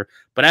of the year,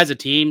 but as a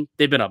team,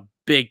 they've been a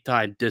big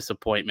time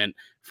disappointment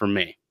for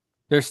me.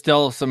 There's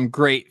still some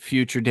great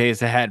future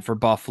days ahead for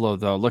Buffalo,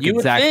 though. Look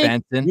at Zach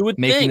Benson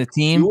making the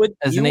team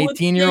as an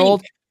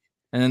 18-year-old.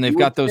 And then they've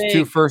got those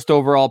 2 first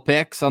overall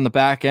picks on the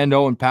back end,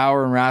 Owen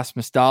Power and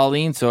Rasmus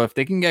Dahlin. So if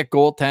they can get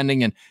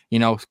goaltending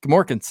and,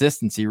 more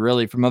consistency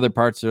really from other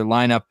parts of their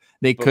lineup,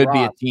 they could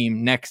be a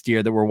team next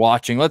year that we're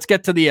watching. Let's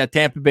get to the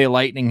Tampa Bay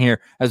Lightning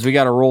here as we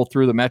got to roll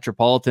through the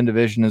Metropolitan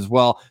Division as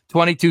well.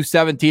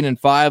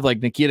 22-17-5, like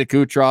Nikita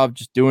Kucherov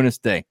just doing his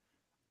thing.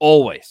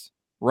 Always.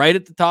 Right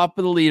at the top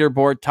of the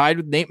leaderboard, tied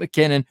with Nate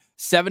McKinnon,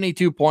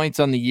 72 points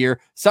on the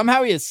year.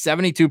 Somehow he has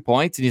 72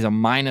 points and he's a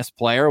minus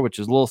player, which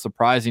is a little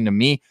surprising to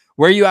me.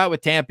 Where are you at with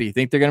Tampa? You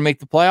think they're going to make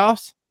the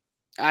playoffs?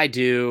 I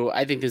do.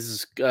 I think this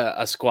is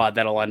a squad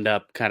that'll end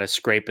up kind of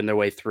scraping their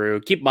way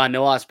through. Keep in mind, they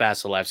lost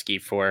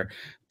Vasilevsky for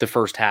the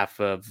first half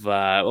of,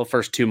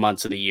 first 2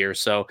 months of the year.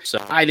 So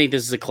I think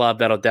this is a club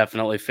that'll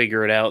definitely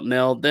figure it out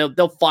and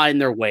they'll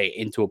find their way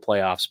into a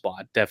playoff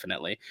spot.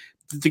 Definitely.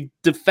 The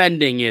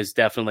defending is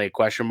definitely a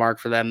question mark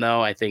for them,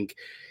 though. I think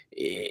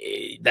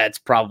that's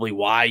probably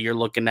why you're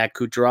looking at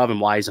Kucherov and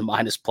why he's a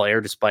minus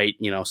player despite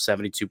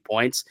 72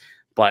 points.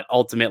 But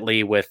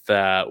ultimately, with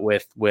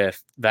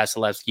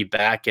Vasilevsky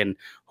back and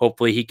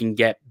hopefully he can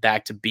get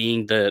back to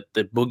being the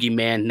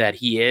boogeyman that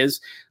he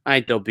is,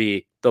 I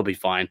think they'll be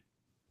fine.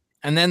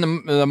 And then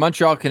the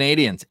Montreal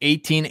Canadiens,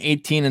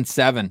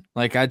 18-18-7.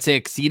 Like I'd say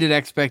exceeded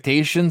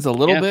expectations a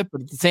little bit,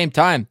 but at the same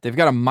time, they've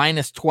got a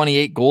minus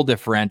 28 goal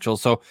differential.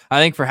 So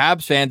I think for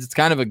Habs fans, it's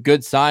kind of a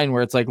good sign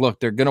where it's like, look,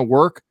 they're going to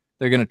work.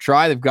 They're going to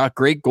try. They've got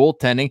great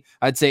goaltending.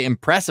 I'd say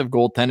impressive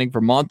goaltending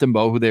from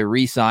Montembeault, who they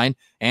re-signed,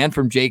 and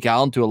from Jake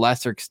Allen to a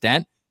lesser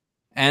extent.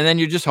 And then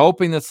you're just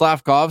hoping that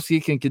Slavkovsky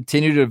can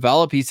continue to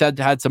develop. He's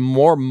had some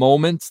more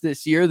moments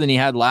this year than he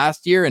had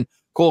last year, and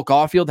Cole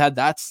Caulfield had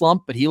that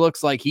slump, but he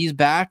looks like he's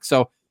back.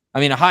 So, I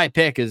mean, a high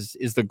pick is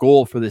the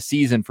goal for the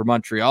season for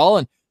Montreal,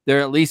 and they're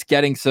at least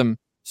getting some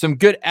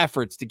good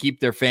efforts to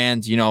keep their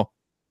fans,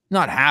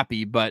 not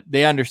happy, but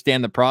they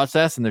understand the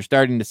process, and they're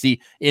starting to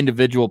see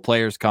individual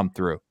players come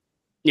through.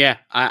 Yeah,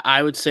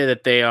 I would say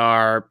that they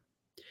are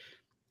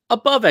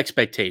above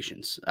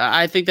expectations.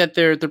 I think that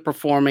they're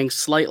performing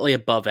slightly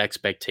above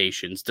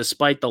expectations,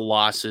 despite the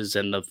losses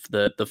and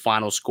the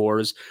final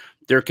scores.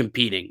 They're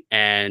competing,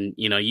 and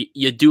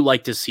you do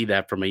like to see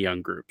that from a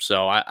young group.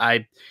 So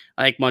I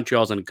think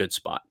Montreal's in a good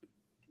spot.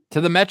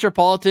 To the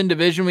Metropolitan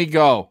Division we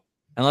go,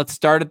 and let's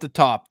start at the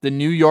top. The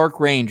New York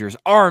Rangers,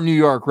 our New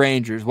York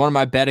Rangers, one of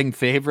my betting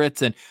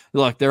favorites. And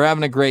look, they're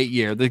having a great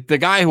year. The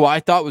guy who I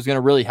thought was going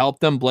to really help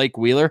them, Blake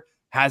Wheeler,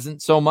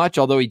 hasn't so much,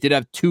 although he did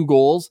have 2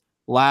 goals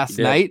last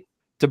night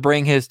to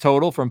bring his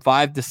total from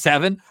 5 to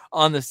 7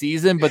 on the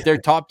season. But their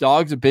top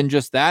dogs have been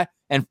just that.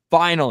 And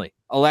finally,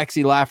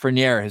 Alexis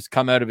Lafreniere has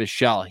come out of his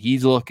shell.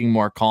 He's looking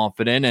more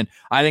confident. And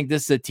I think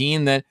this is a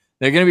team that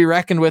they're going to be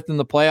reckoned with in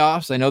the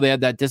playoffs. I know they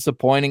had that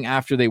disappointing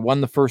after they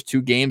won the first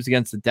 2 games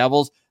against the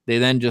Devils. They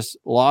then just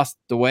lost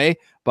the way.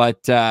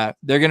 But they're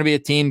going to be a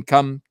team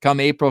come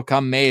April,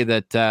 come May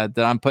that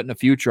I'm putting a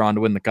future on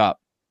to win the Cup.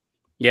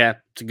 Yeah,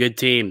 it's a good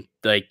team.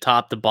 Like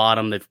top to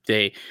bottom,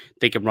 they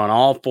can run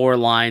all four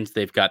lines.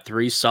 They've got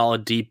three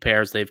solid deep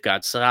pairs. They've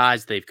got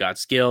size, they've got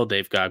skill,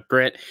 they've got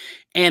grit,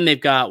 and they've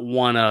got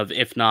one of,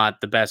 if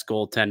not the best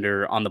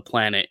goaltender on the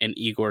planet, in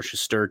Igor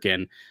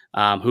Shesterkin,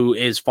 who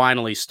is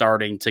finally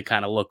starting to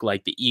kind of look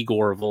like the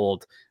Igor of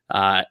old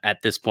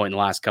at this point in the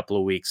last couple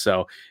of weeks.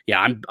 So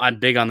yeah, I'm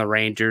big on the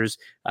Rangers.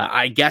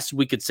 I guess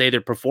we could say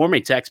they're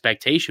performing to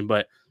expectation,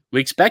 but we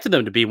expected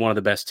them to be one of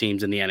the best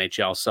teams in the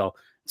NHL. So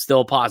it's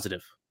still a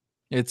positive.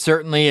 It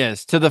certainly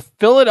is. To the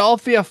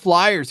Philadelphia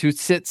Flyers, who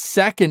sit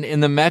second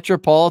in the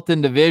Metropolitan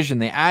Division.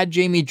 They add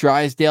Jamie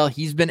Drysdale.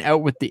 He's been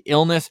out with the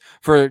illness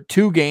for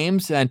 2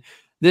 games, and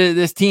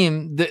this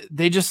team,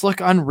 they just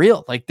look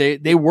unreal. Like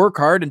they work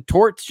hard, and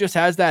Torts just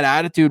has that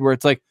attitude where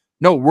it's like,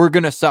 no, we're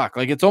going to suck.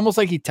 Like it's almost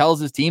like he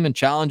tells his team and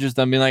challenges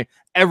them, being like,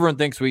 everyone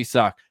thinks we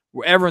suck.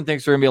 Everyone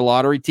thinks we're going to be a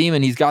lottery team,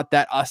 and he's got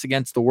that us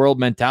against the world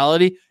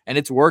mentality, and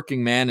it's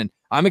working, man. And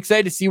I'm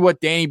excited to see what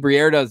Danny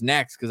Briere does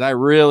next, because I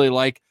really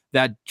like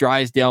that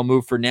Drysdale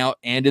move for now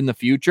and in the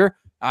future.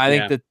 I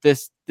think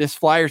that this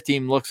Flyers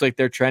team looks like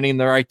they're trending in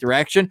the right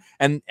direction.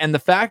 And the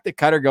fact that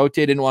Cutter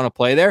Gauthier didn't want to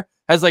play there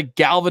has like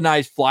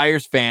galvanized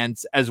Flyers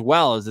fans as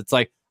well, as it's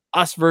like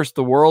us versus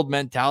the world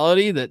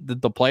mentality that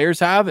the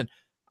players have. And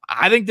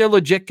I think they're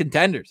legit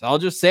contenders. I'll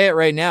just say it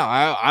right now.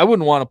 I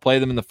wouldn't want to play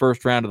them in the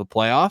first round of the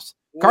playoffs.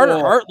 Carter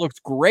Hart looks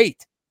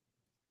great.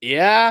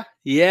 Yeah,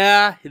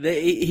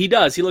 he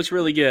does. He looks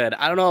really good.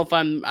 I don't know if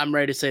I'm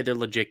ready to say they're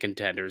legit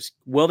contenders.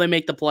 Will they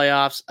make the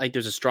playoffs? I think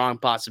there's a strong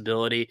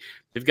possibility.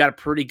 They've got a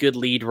pretty good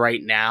lead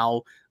right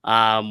now.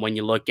 When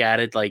you look at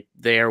it, like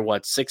they're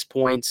 6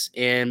 points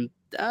in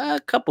a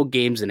couple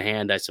games in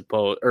hand, I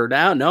suppose. Or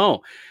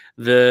no,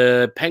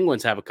 the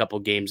Penguins have a couple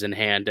games in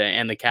hand,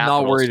 and the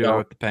Capitals. Not worried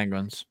about the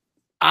Penguins.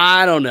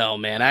 I don't know,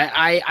 man.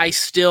 I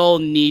still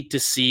need to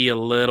see a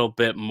little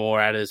bit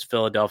more out of this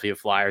Philadelphia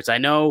Flyers. I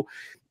know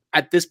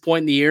at this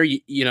point in the year,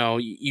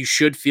 you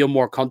should feel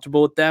more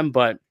comfortable with them,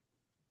 but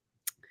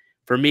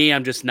for me,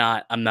 I'm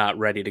not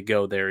ready to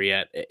go there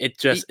yet. It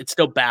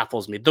still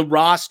baffles me. The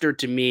roster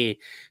to me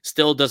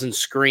still doesn't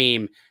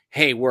scream,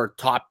 hey, we're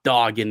top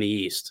dog in the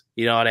East.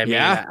 You know what I mean?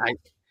 Yeah.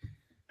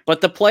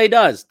 But the play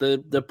does.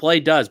 The play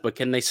does, but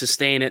can they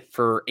sustain it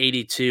for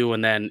 82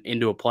 and then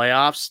into a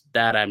playoffs?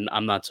 That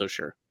I'm not so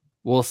sure.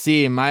 We'll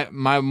see. My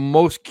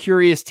most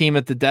curious team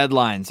at the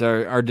deadlines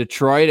are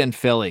Detroit and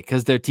Philly,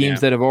 because they're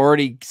teams that have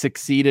already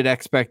exceeded,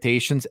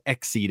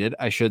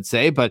 I should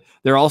say. But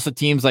they're also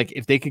teams like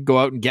if they could go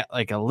out and get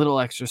like a little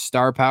extra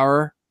star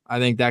power, I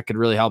think that could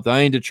really help.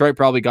 I mean, Detroit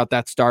probably got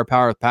that star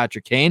power with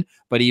Patrick Kane,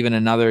 but even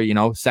another,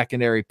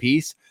 secondary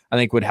piece I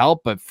think would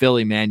help. But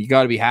Philly, man, you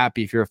got to be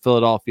happy if you're a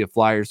Philadelphia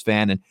Flyers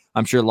fan. And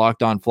I'm sure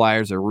Locked On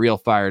Flyers are real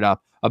fired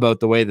up about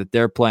the way that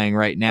they're playing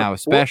right now,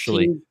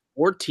 especially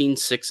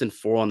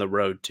 14-6-4 on the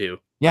road too.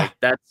 Yeah.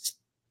 Like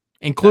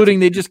including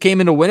they just came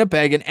into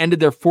Winnipeg and ended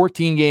their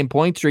 14-game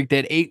point streak. They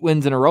had 8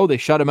 wins in a row. They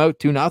shut them out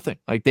 2-0.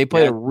 Like they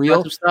played a real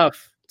impressive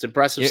stuff. It's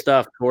impressive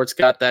stuff. Tort's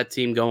got that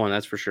team going,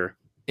 that's for sure.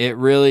 It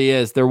really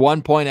is. They're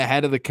 1 point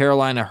ahead of the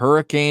Carolina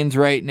Hurricanes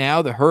right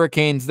now. The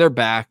Hurricanes, they're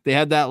back. They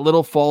had that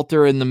little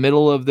falter in the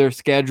middle of their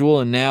schedule,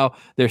 and now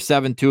they're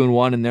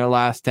 7-2-1 in their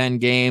last 10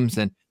 games.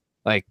 And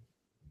like,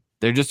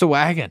 they're just a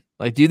wagon.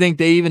 Like, do you think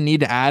they even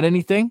need to add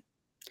anything?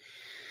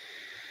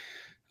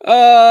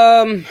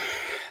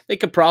 They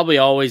could probably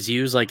always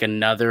use like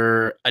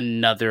another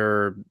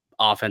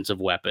offensive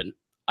weapon.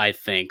 I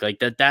think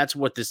like that's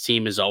what this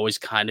team is always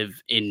kind of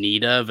in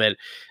need of. And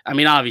I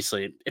mean,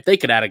 obviously, if they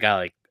could add a guy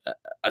like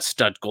a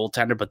stud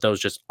goaltender, but those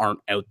just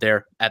aren't out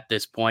there at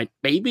this point.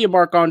 Maybe a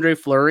Marc-Andre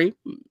Fleury.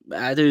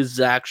 That is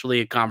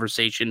actually a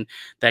conversation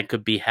that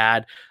could be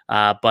had.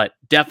 But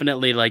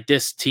definitely, like,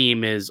 this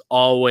team is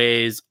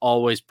always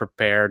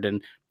prepared,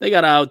 and they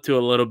got out to a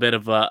little bit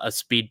of a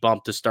speed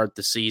bump to start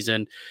the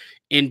season.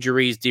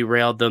 Injuries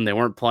derailed them. They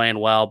weren't playing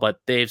well, but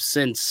they've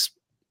since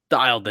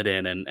dialed it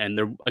in, and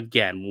they're,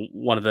 again,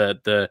 one of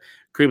the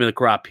cream of the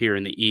crop here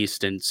in the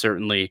East, and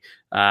certainly,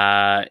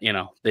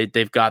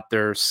 they've got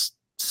their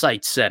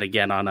sights set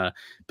again on a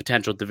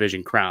potential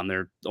division crown.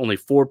 They're only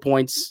 4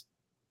 points.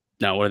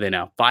 No, what are they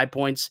now? 5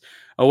 points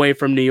away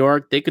from New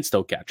York. They could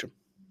still catch them.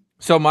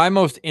 So my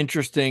most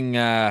interesting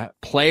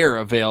player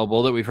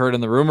available that we've heard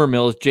in the rumor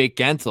mill is Jake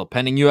Gensel,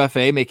 pending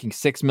UFA, making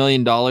 $6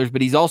 million,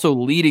 but he's also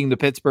leading the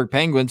Pittsburgh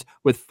Penguins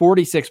with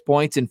 46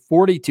 points in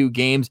 42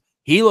 games.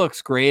 He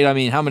looks great. I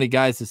mean, how many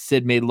guys has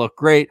Sid made look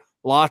great?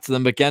 Lots of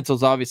them, but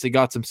Gensel's obviously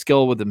got some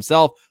skill with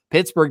himself.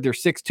 Pittsburgh, they're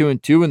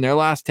 6-2-2 in their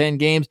last 10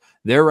 games.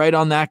 They're right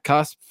on that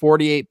cusp,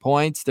 48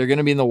 points. They're going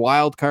to be in the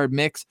wild card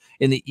mix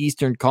in the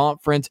Eastern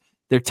Conference.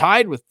 They're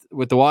tied with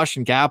the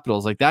Washington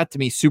Capitals. Like, that to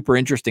me, super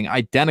interesting.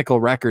 Identical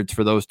records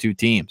for those two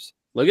teams.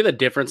 Look at the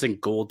difference in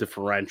goal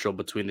differential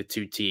between the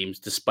two teams,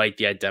 despite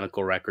the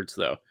identical records,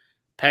 though.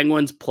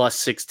 Penguins plus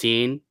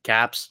 16,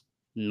 Caps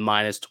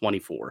minus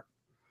 24.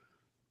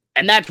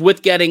 And that's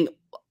with getting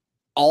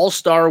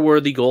all-star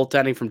worthy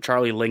goaltending from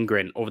Charlie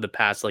Lindgren over the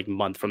past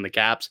month from the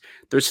Caps,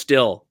 they're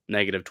still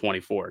negative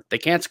 24. They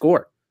can't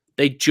score.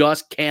 They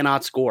just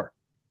cannot score.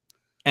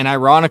 And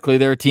ironically,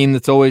 they're a team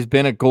that's always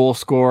been a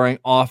goal-scoring,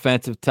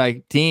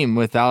 offensive-type team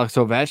with Alex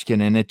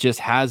Ovechkin, and it just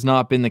has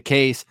not been the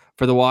case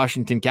for the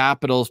Washington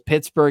Capitals.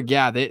 Pittsburgh,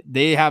 yeah,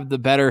 they have the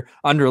better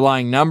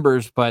underlying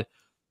numbers, but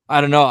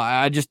I don't know.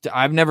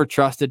 I've never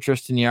trusted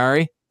Tristan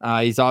Jarry.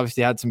 He's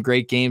obviously had some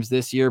great games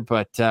this year,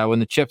 but when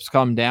the chips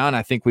come down,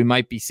 I think we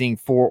might be seeing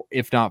 4,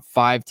 if not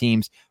 5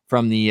 teams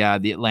from the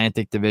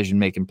Atlantic Division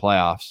making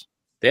playoffs.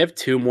 They have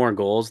 2 more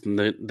goals than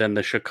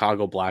the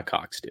Chicago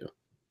Blackhawks do.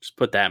 Just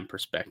put that in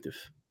perspective.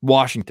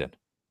 Washington,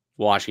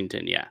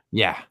 yeah.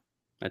 Yeah.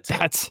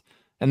 That's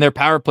and their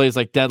power play is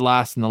dead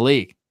last in the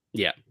league.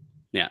 Yeah.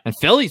 And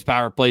Philly's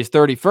power play is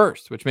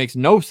 31st, which makes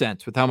no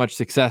sense with how much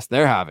success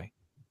they're having.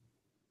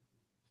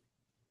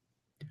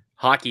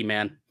 Hockey,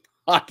 man.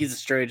 Hockey's a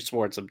strange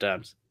sport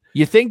sometimes.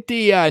 You think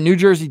the New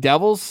Jersey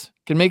Devils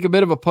can make a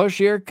bit of a push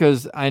here?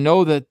 Because I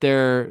know that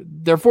they're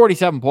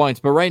 47 points,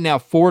 but right now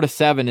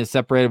 4-7 is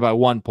separated by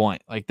 1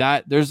 point.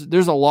 There's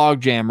a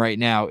log jam right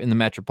now in the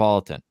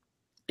Metropolitan.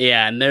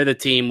 Yeah, and they're the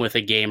team with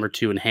a game or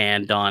two in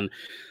hand on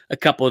a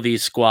couple of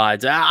these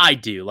squads. I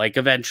do.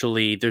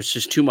 Eventually, there's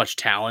just too much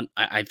talent.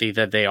 I think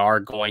that they are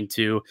going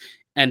to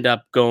end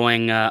up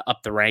going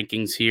up the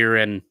rankings here.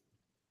 And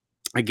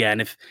again,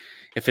 if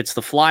it's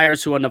the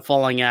Flyers who end up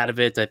falling out of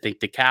it, I think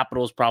the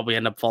Capitals probably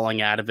end up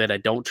falling out of it. I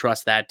don't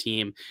trust that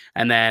team.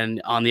 And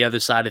then on the other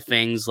side of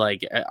things,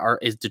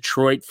 is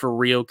Detroit for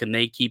real? Can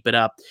they keep it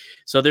up?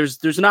 So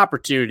there's an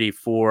opportunity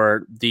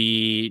for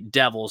the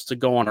Devils to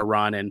go on a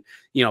run and,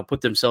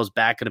 put themselves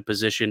back in a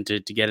position to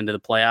get into the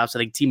playoffs. I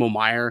think Timo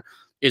Meier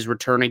is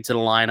returning to the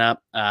lineup.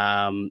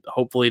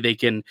 Hopefully they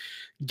can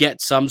get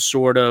some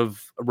sort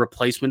of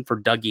replacement for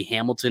Dougie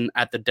Hamilton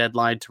at the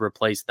deadline to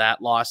replace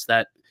that loss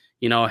that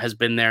has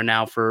been there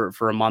now for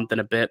a month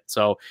and a bit.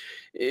 So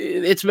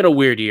it's been a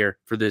weird year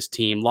for this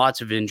team. Lots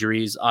of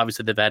injuries.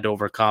 Obviously, they've had to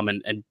overcome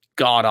and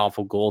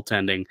god-awful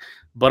goaltending.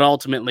 But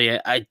ultimately,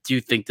 I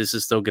do think this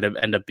is still going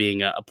to end up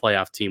being a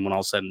playoff team when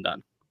all's said and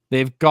done.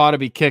 They've got to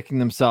be kicking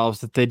themselves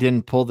that they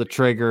didn't pull the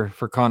trigger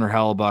for Connor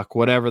Hellebuck,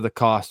 whatever the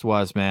cost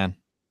was, man.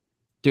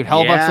 Dude,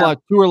 Hellebuck's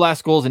allowed 2 or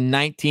less goals in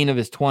 19 of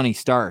his 20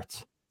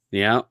 starts.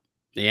 Yeah.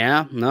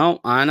 No,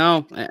 I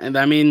know. And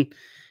I mean,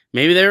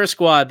 maybe they're a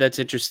squad that's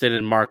interested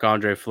in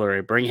Marc-Andre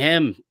Fleury. Bring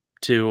him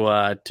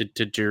to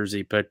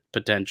Jersey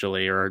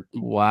potentially, or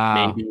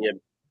maybe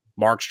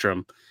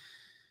Markstrom.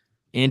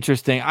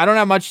 Interesting. I don't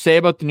have much to say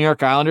about the New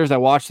York Islanders. I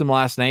watched them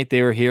last night.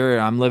 They were here.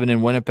 I'm living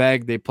in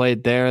Winnipeg. They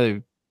played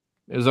there.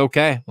 It was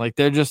okay.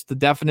 They're just the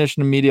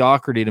definition of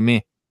mediocrity to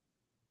me.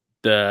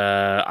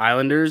 The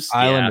Islanders?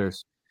 Yeah,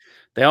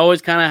 they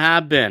always kind of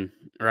have been,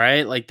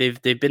 right?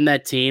 They've been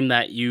that team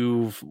that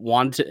you've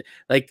wanted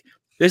to,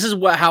 this is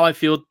how I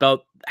felt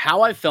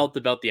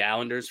about the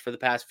Islanders for the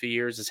past few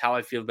years is how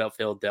I feel about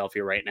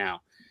Philadelphia right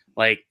now.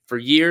 For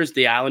years,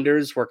 the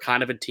Islanders were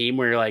kind of a team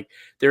where you're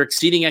they're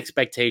exceeding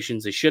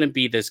expectations. They shouldn't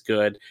be this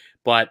good,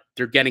 but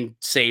they're getting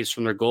saves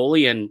from their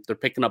goalie and they're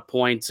picking up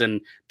points,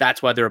 and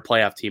that's why they're a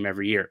playoff team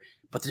every year.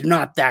 But they're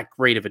not that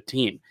great of a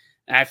team.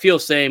 And I feel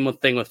same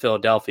thing with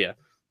Philadelphia.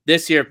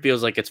 This year, it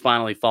feels like it's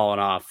finally fallen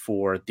off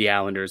for the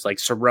Islanders.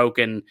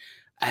 Sorokin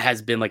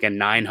has been a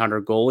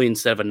 900 goalie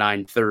instead of a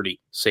 930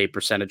 save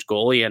percentage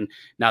goalie. And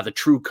now the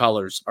true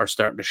colors are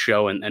starting to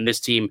show. And this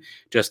team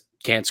just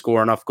can't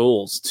score enough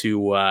goals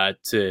to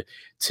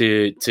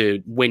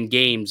win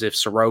games if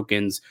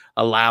Sorokin's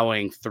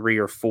allowing 3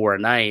 or 4 a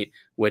night,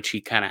 which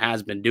he kind of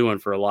has been doing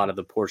for a lot of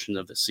the portions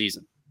of the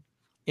season.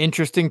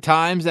 Interesting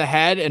times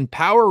ahead, and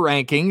Power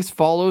Rankings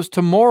follows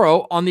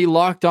tomorrow on the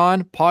Locked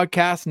On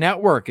Podcast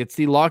Network. It's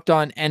the Locked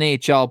On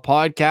NHL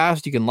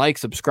podcast. You can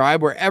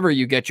subscribe wherever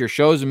you get your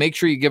shows, and make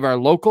sure you give our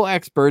local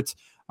experts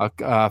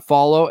a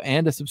follow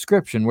and a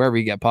subscription wherever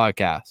you get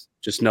podcasts.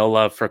 Just no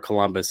love for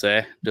Columbus,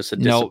 eh? Just a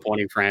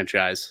disappointing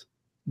franchise.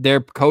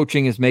 Their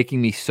coaching is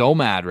making me so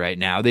mad right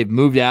now. They've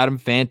moved Adam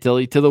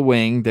Fantilli to the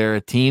wing. They're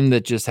a team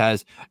that just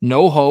has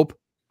no hope,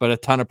 but a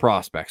ton of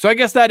prospects. So I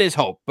guess that is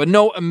hope, but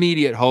no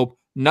immediate hope.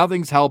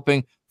 Nothing's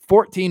helping.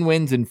 14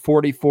 wins in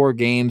 44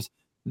 games.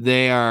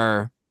 They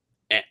are...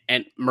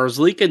 And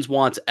Merzlikins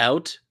wants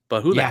out,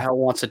 but who the hell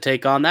wants to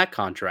take on that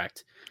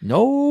contract?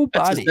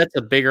 Nobody. That's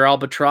a bigger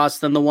albatross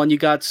than the one you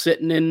got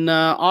sitting in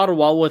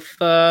Ottawa with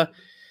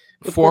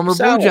former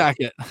Blue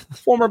Jacket.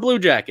 Former Blue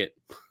Jacket.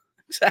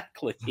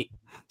 Exactly.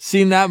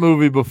 Seen that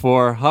movie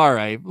before. All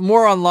right.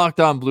 More on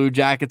Locked On Blue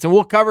Jackets, and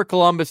we'll cover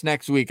Columbus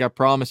next week. I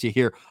promise you,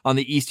 here on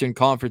the Eastern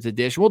Conference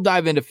edition. We'll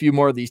dive into a few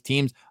more of these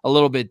teams a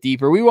little bit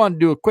deeper. We want to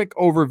do a quick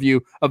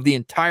overview of the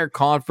entire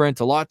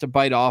conference. A lot to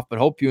bite off, but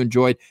hope you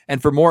enjoyed.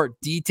 And for more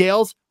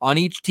details on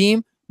each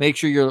team, make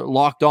sure you're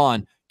locked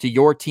on to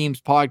Your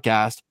Team's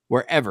podcast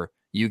wherever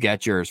you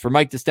get yours. For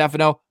Mike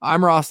DiStefano,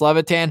 I'm Ross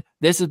Levitan.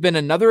 This has been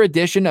another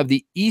edition of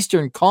the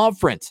Eastern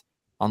Conference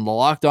on the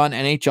Locked On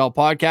NHL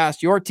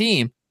podcast, your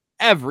team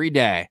every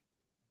day.